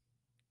him.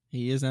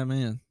 He is that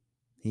man.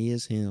 He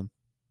is him.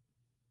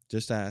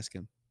 Just ask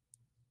him.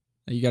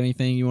 You got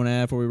anything you want to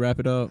add before we wrap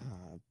it up?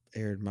 I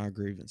aired my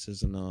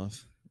grievances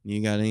enough.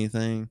 You got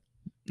anything?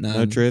 No,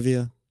 No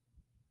trivia?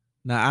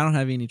 No, I don't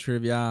have any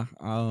trivia.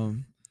 All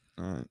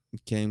right. You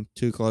came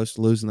too close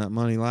to losing that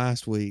money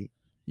last week.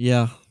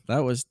 Yeah, that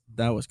was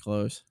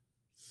close.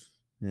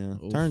 Yeah.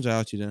 Oof. Turns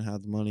out you didn't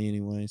have the money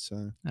anyway,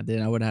 so I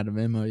did. I would have had to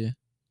Venmo you.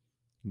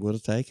 would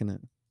have taken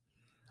it.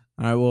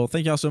 All right. Well,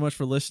 thank y'all so much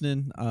for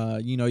listening.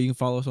 You can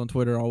follow us on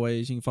Twitter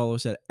always. You can follow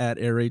us at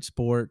Air Raid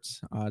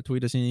Sports.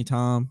 Tweet us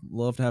anytime.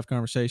 Love to have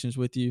conversations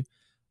with you.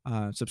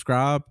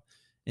 Subscribe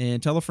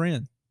and tell a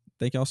friend.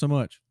 Thank y'all so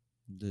much.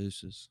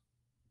 Deuces.